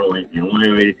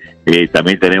 $1.99,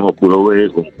 también tenemos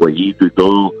pullover con cuellito y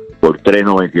todo por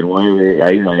 $3.99,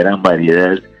 hay una gran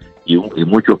variedad, y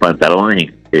muchos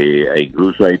pantalones,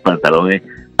 incluso hay pantalones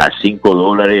a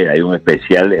 $5, hay un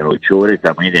especial en los chores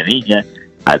también de niñas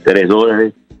a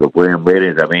 $3, lo pueden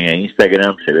ver también en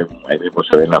Instagram, ahí mismo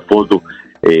se ven las fotos.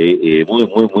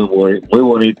 Muy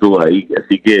bonito ahí,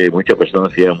 así que muchas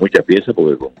personas se llevan muchas piezas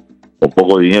porque con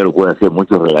poco dinero pueden hacer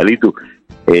muchos regalitos.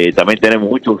 También tenemos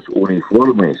muchos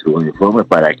uniformes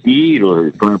para aquí y los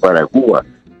uniformes para Cuba,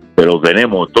 pero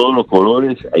tenemos todos los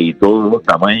colores y todos los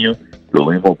tamaños, lo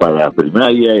mismo para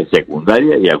primaria y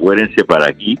secundaria, y acuérdense, para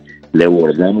aquí le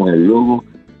guardamos el logo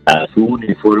a su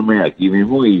uniforme aquí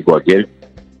mismo, y cualquier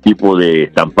tipo de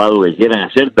estampado que quieran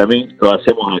hacer también lo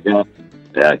hacemos acá.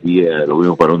 Aquí lo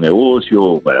vimos para un negocio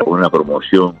o para una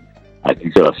promoción,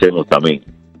 aquí se lo hacemos también,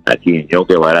 aquí en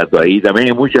Ñoque Barato. Ahí también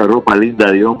hay mucha ropa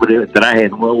linda de hombre, trajes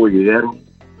nuevos llegaron,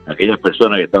 aquellas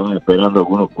personas que estaban esperando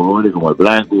algunos colores como el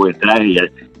blanco, el traje, ya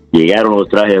llegaron los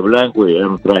trajes blancos,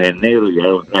 llegaron los trajes negros,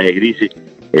 llegaron los trajes grises,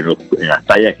 en las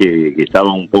tallas que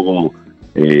estaban un poco,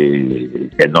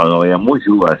 que no había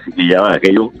mucho, así que ya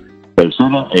aquellos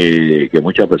personas, que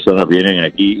muchas personas vienen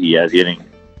aquí y ya tienen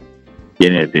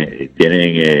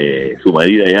su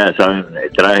medida, ya saben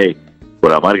el traje por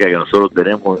la marca que nosotros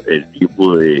tenemos, el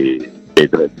tipo de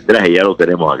traje ya lo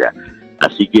tenemos acá,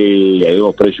 así que hay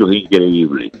unos precios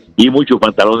increíbles, y muchos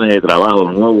pantalones de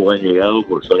trabajo nuevos han llegado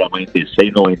por solamente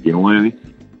 $6.99,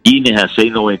 jeans a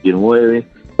 $6.99,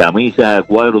 camisas a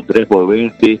 4, 3 por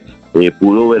 20,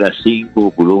 pullover a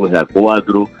 5, pullover a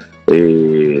 4,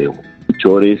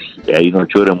 chores, hay unos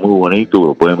chores muy bonitos,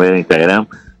 lo pueden ver en Instagram,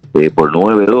 por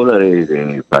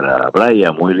 $9 para la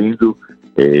playa, muy lindo,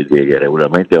 que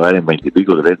regularmente valen $20 y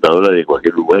pico, $30 en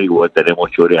cualquier lugar. Igual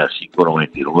tenemos chores a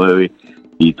 $5.99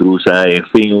 y truzas, en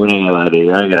fin, una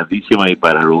variedad grandísima. Y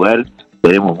para el lugar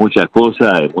tenemos muchas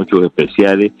cosas, hay muchos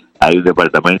especiales. Hay un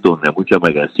departamento donde mucha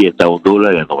mercancía está a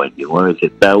 $1, a 99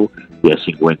 centavos y a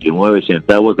 59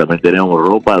 centavos. También tenemos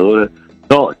ropa a $1.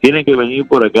 No, tienen que venir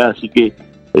por acá, así que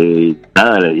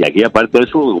nada, y aquí aparte de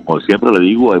eso, como siempre le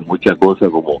digo, hay muchas cosas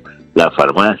como la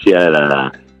farmacia, la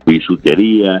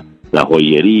bisutería, la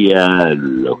joyería,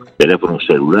 los teléfonos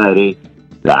celulares,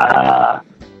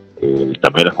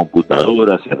 también las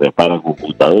computadoras, se reparan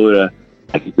computadoras,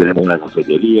 aquí tenemos una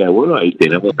cafetería, bueno, ahí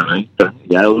tenemos también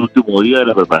ya el último día de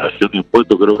la preparación de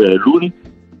impuestos, creo que es el lunes,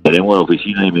 tenemos la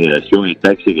oficina de inmigración y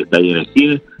taxi que está ahí en la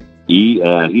esquina, y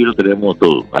aquí lo tenemos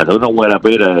todo, hasta una buena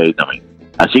pera ahí también.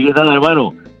 Así que nada,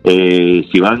 hermano,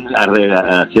 si van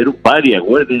a hacer un party,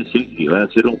 acuérdense, si van a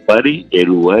hacer un party, el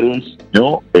lugar es,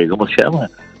 ¿cómo se llama?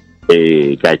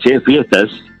 Caché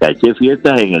Fiestas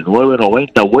en el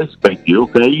 990 West 22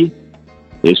 Calle.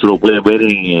 Eso lo pueden ver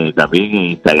también en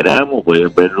Instagram, o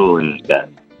pueden verlo en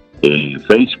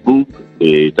Facebook.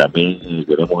 También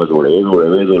tenemos el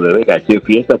www Caché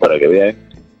para que vean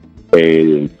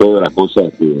todas las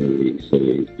cosas que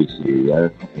se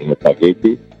dan en el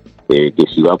paquete, que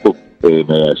si va por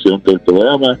mediación del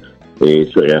programa,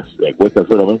 eso ya cuesta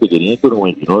solamente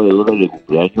 $599 de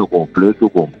cumpleaños completo,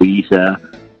 con pizza,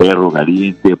 perro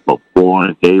caliente,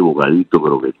 popcorn, cake, bocadito,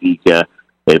 croquetica,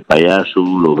 el payaso,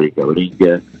 los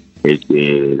brinca,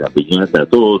 la piñata,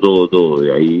 todo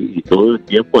de ahí, y todo el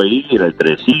tiempo ahí, era el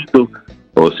trencito,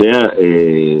 o sea,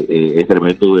 es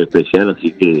tremendo especial,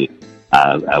 así que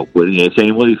en ese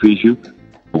mismo edificio,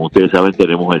 como ustedes saben,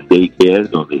 tenemos el daycare,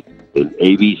 donde el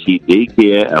ABC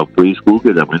Daycare and Preschool,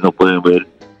 que también nos pueden ver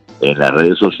en las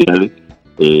redes sociales.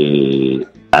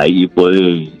 Ahí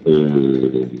pueden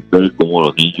ver cómo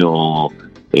los niños,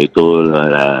 todas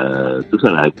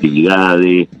las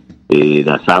actividades,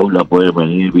 las aulas pueden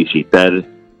venir a visitar.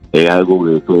 Es algo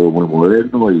que es todo muy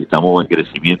moderno y estamos en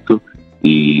crecimiento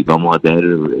y vamos a tener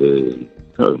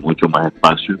mucho más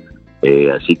espacio.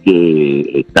 Así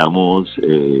que estamos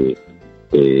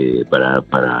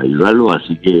para ayudarlos,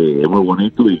 así que es muy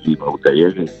bonito y me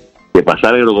gustaría que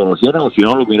pasara y lo conocieran, o si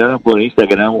no lo miraran por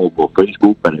Instagram o por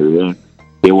Facebook para que vean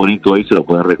qué bonito es, se lo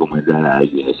pueden recomendar a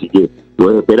alguien. Así que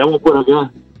los esperamos por acá,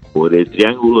 por el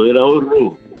Triángulo del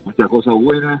Ahorro, muchas cosas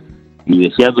buenas y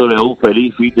deseándoles un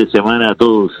feliz fin de semana a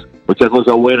todos. Muchas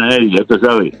cosas buenas, Eddy, ya te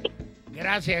sabes.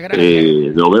 Gracias.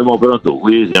 Nos vemos pronto,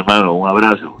 cuídense, hermano, un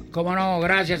abrazo. Cómo no,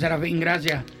 gracias, Serafín,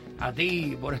 gracias a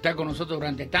ti por estar con nosotros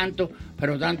durante tantos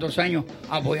años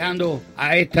apoyando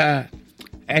a esta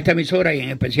emisora y en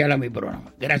especial a mi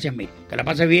programa. Gracias mil. Que la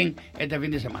pases bien este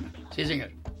fin de semana. Sí, señor.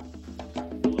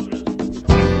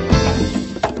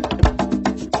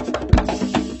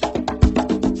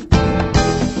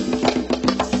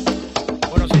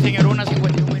 Bueno, sí, señor,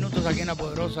 1:51 minutos aquí en la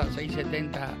poderosa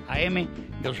 670 AM.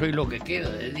 Yo soy lo que queda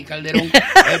de Eddy Calderón. El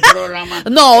programa.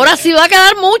 No, ahora sí va a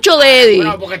quedar mucho de Eddy.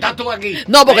 No, porque estás tú aquí.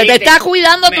 No, porque te estás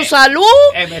cuidando tu salud.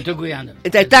 Me estoy cuidando.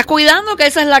 Te estás cuidando, que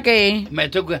esa es la que es. Me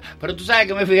estoy cuidando. Pero tú sabes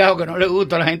que me he fijado que no le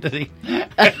gusta a la gente así.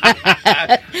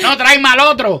 No, tráeme al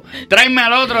otro.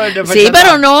 Sí,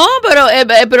 pero no, pero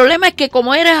el problema es que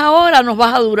como eres ahora, nos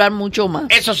vas a durar mucho más.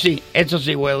 Eso sí,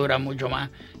 voy a durar mucho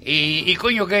más. Y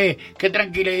coño, qué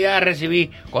tranquilidad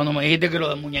recibí cuando me dijiste que lo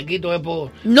de muñequito es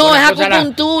por... No, es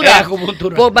acupuntura. Es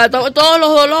acupuntura. Para todos los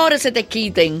dolores se te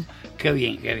quiten. Qué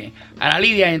bien. A la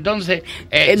Lidia, entonces,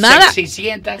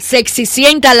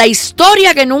 Sexicienta, la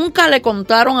historia que nunca le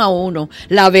contaron a uno,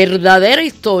 la verdadera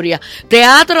historia.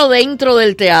 Teatro dentro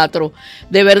del teatro.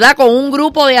 De verdad, con un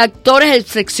grupo de actores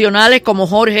excepcionales como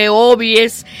Jorge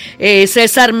Obies,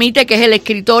 César Mite, que es el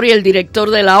escritor y el director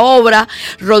de la obra,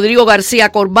 Rodrigo García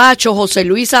Corbacho, José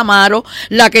Luis Amaro,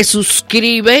 la que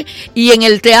suscribe, y en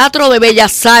el Teatro de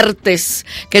Bellas Artes,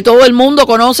 que todo el mundo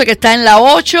conoce, que está en la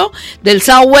 8 del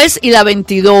Southwest y la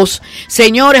 22.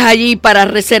 Señores, allí para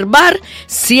reservar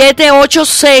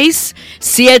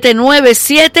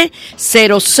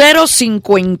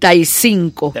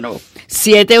 786-797-0055. De nuevo.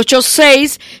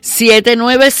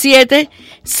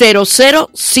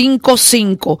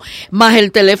 786-797-0055, más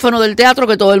el teléfono del teatro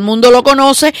que todo el mundo lo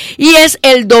conoce, y es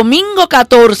el domingo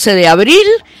 14 de abril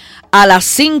a las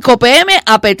 5 p.m.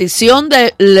 a petición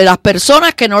de las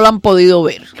personas que no lo han podido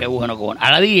ver. Qué bueno.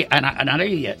 Ana Lidia,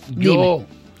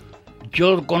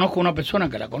 yo conozco una persona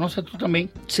que la conoces tú también.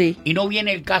 Sí. Y no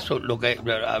viene el caso, no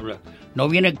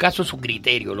viene el caso su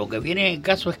criterio. Lo que viene el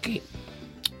caso es que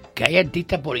hay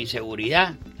artistas por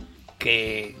inseguridad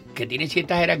que tienen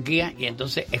cierta jerarquía y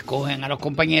entonces escogen a los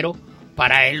compañeros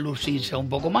para él lucirse un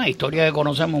poco más. Historia que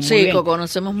conocemos muy bien. Sí,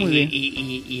 conocemos muy bien.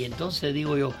 Y entonces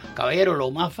digo yo, caballero,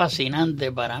 lo más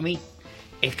fascinante para mí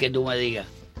es que tú me digas,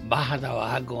 vas a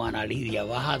trabajar con Ana Lidia,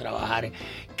 vas a trabajar,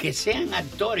 que sean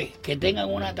actores, que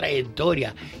tengan una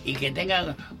trayectoria y que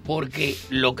tengan, porque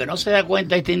lo que no se da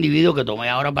cuenta este individuo que tomé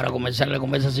ahora para comenzar la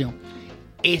conversación,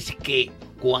 es que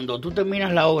cuando tú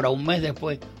terminas la obra un mes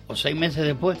después o 6 meses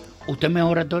después, usted es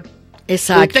mejor actor.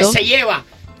 Exacto. Usted se lleva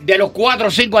de los 4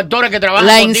 o 5 actores que trabajan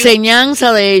la contigo,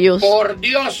 enseñanza de ellos. Por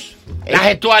Dios, la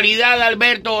gestualidad de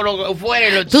Alberto o lo que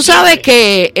fuere. Tú sabes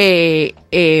que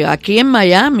aquí en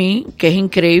Miami, que es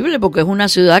increíble porque es una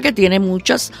ciudad que tiene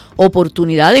muchas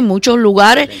oportunidades, muchos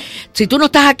lugares. Si tú no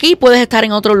estás aquí, puedes estar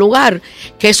en otro lugar,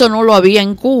 que eso no lo había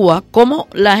en Cuba. ¿Cómo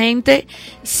la gente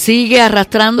sigue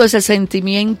arrastrando ese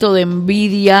sentimiento de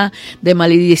envidia, de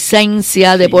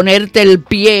maledicencia, de ponerte el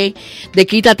pie, de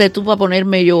quítate tú para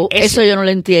ponerme yo? Eso yo no lo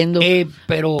entiendo.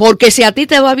 Pero porque si a ti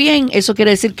te va bien, eso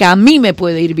quiere decir que a mí me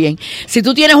puede ir bien. Si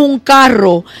tú tienes un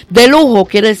carro de lujo,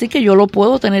 quiere decir que yo lo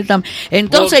puedo tener también.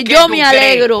 Entonces yo me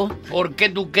alegro. ¿Por qué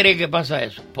tú crees que pasa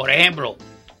eso? Por ejemplo,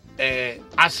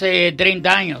 hace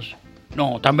 30 años,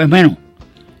 no, tal vez menos,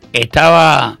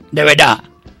 estaba de verdad,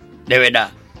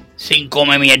 sin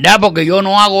comer mierda, porque yo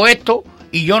no hago esto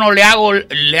y yo no le hago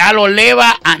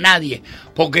leva a nadie,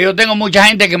 porque yo tengo mucha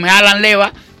gente que me hagan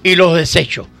leva y los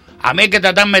desecho. A mí hay que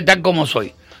tratarme tal como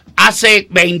soy. Hace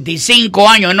 25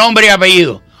 años, nombre y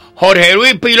apellido, Jorge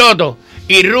Luis Piloto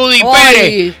y Rudy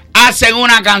Pérez hacen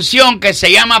una canción que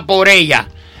se llama Por Ella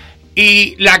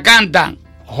y la cantan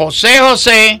José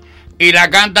José y la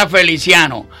canta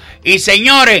Feliciano. Y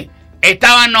señores,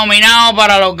 estaban nominados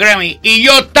para los Grammy y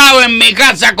yo estaba en mi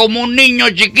casa como un niño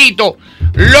chiquito,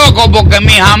 loco porque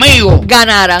mis amigos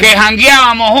ganaran, que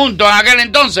jangueábamos juntos en aquel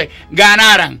entonces,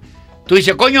 ganaran. Tú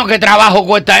dices, coño, ¿qué trabajo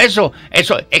cuesta eso?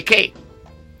 Eso es que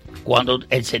cuando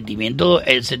el sentimiento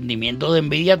de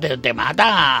envidia te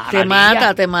mata. Te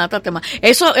mata.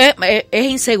 Eso es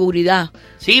inseguridad.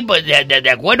 Sí, pues de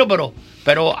acuerdo,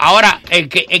 pero ahora el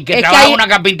que trabaja en una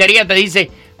carpintería te dice,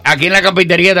 aquí en la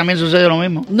carpintería también sucede lo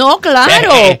mismo. No,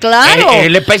 claro. Es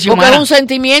la especie porque humana. es un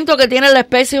sentimiento que tiene la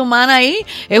especie humana ahí.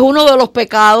 Es uno de los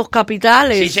pecados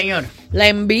capitales. Sí, señor. La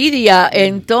envidia.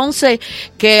 Entonces,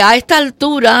 que a esta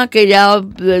altura, que ya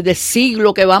de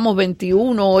siglo que vamos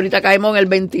 21, ahorita caemos en el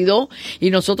 22, y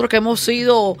nosotros que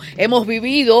hemos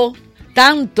vivido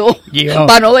tanto,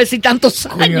 para no decir tantos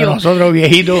años. Coño, nosotros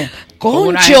viejitos. Concho.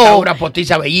 Una dentadura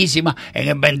postiza bellísima en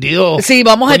el 22. Sí,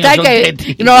 vamos a estar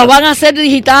que nos las van a hacer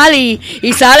digital y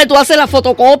sale, tú haces la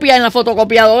fotocopia en la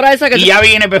fotocopiadora esa que y ya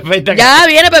viene perfecta. Ya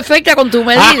viene perfecta con tu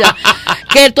medida.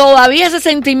 Que todavía ese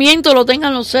sentimiento lo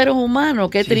tengan los seres humanos.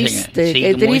 Qué triste, sí,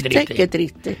 qué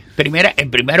triste. El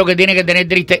primero que tiene que tener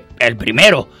triste, el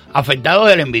primero afectado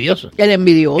es el envidioso. El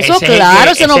envidioso,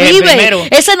 claro, ese no vive,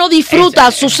 ese no disfruta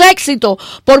sus éxitos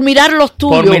por mirar los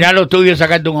tuyos. Por mirar los tuyos y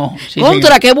sacarte un ojo. Sí,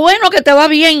 Contra, qué bueno que te va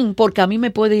bien, porque a mí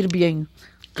me puede ir bien.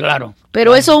 Claro.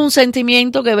 Pero eso es un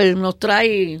sentimiento que nos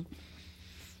trae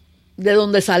de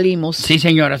donde salimos. Sí,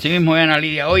 señora, así mismo es, Ana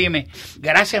Lidia. Óyeme,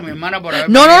 gracias, mi hermana, por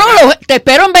haberme... No, te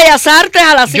espero en Bellas Artes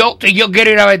a las... Yo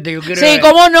quiero ir a verte, Sí,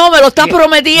 cómo no, me lo estás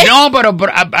prometiendo. No, pero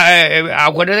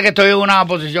acuérdate que estoy en una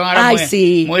posición ahora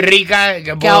muy rica.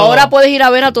 Que ahora puedes ir a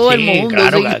ver a todo el mundo.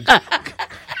 Claro, sí.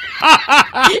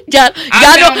 Claro.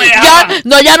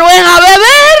 ya no es a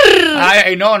beber.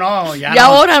 Ay, no, ya y no.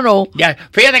 Ahora no. Ya,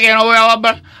 fíjate que yo no voy a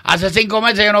barba. Hace 5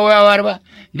 meses yo no voy a barba.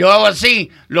 Yo hago así,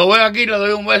 lo veo aquí, le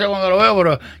doy un beso cuando lo veo,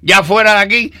 pero ya fuera de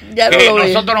aquí, ya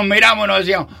nosotros nos miramos y nos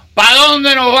decíamos, ¿para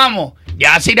dónde nos vamos?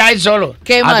 Ya así irá él solo.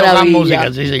 Qué maravilla. Tocar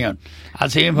música, sí, señor.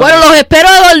 Así mismo. Bueno, los espero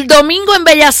el domingo en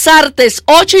Bellas Artes,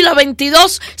 8 y la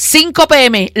 22, 5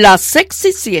 p.m. La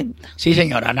Sexy Sienta. Sí,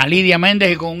 señora. Ana Lidia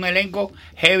Méndez y con un elenco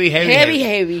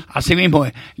heavy. Así mismo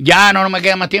es. Ya no me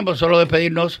queda más tiempo, solo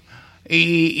despedirnos.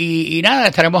 Y nada,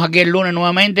 estaremos aquí el lunes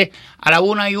nuevamente a la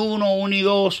 1:01,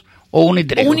 1:02 o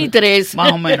 1:03. 1:03.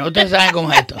 Más o menos. Ustedes saben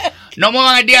cómo es esto. No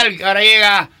muevan el dial, que ahora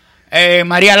llega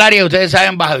María Laria, ustedes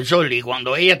saben, bajo el sol. Y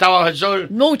cuando ella está bajo el sol...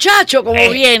 Muchacho, como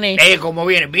viene. Como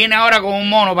viene. Viene ahora con un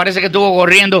mono, parece que estuvo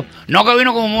corriendo. No que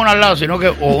vino con un mono al lado, sino que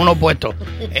uno puesto.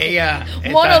 Ella...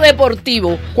 Mono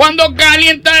deportivo. Cuando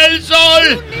calienta el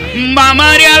sol, va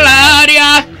María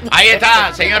Laria. Ahí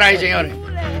está, señoras y señores.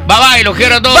 Bye bye, los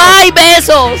quiero a todos. Bye,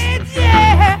 besos.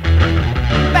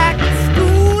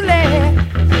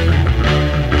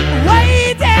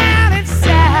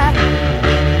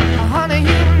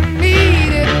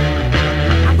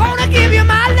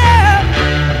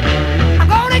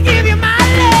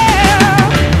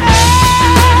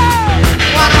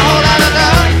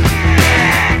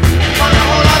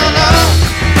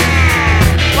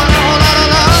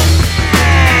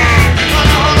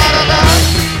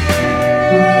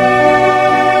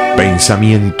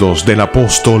 Pensamientos del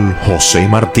apóstol José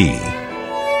Martí.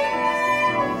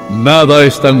 Nada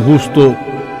es tan justo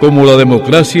como la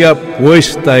democracia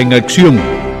puesta en acción.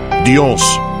 Dios,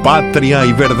 patria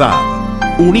y verdad,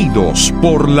 unidos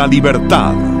por la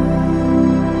libertad.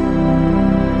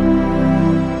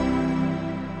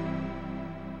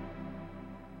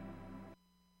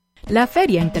 La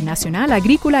Feria Internacional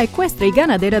Agrícola, Ecuestre y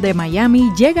Ganadera de Miami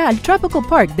llega al Tropical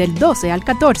Park del 12 al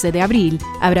 14 de abril.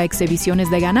 Habrá exhibiciones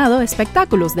de ganado,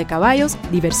 espectáculos de caballos,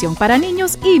 diversión para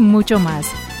niños y mucho más.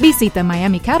 Visita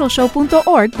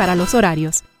miamicattleshow.org para los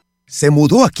horarios. ¿Se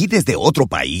mudó aquí desde otro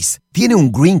país? ¿Tiene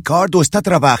un green card o está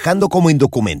trabajando como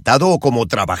indocumentado o como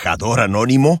trabajador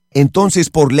anónimo? Entonces,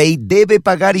 por ley, debe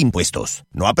pagar impuestos.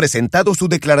 ¿No ha presentado su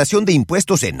declaración de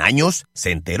impuestos en años?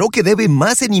 ¿Se enteró que debe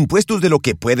más en impuestos de lo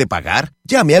que puede pagar?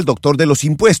 Llame al doctor de los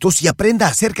impuestos y aprenda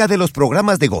acerca de los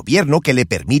programas de gobierno que le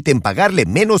permiten pagarle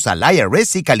menos al IRS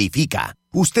si califica.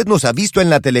 Usted nos ha visto en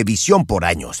la televisión por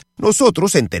años.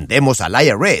 Nosotros entendemos al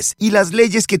IRS y las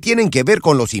leyes que tienen que ver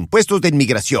con los impuestos de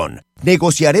inmigración.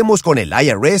 Negociaremos con el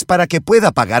IRS para que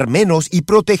pueda pagar menos y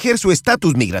proteger su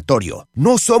estatus migratorio.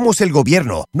 No somos el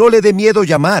gobierno. No le dé miedo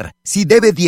llamar. Si debe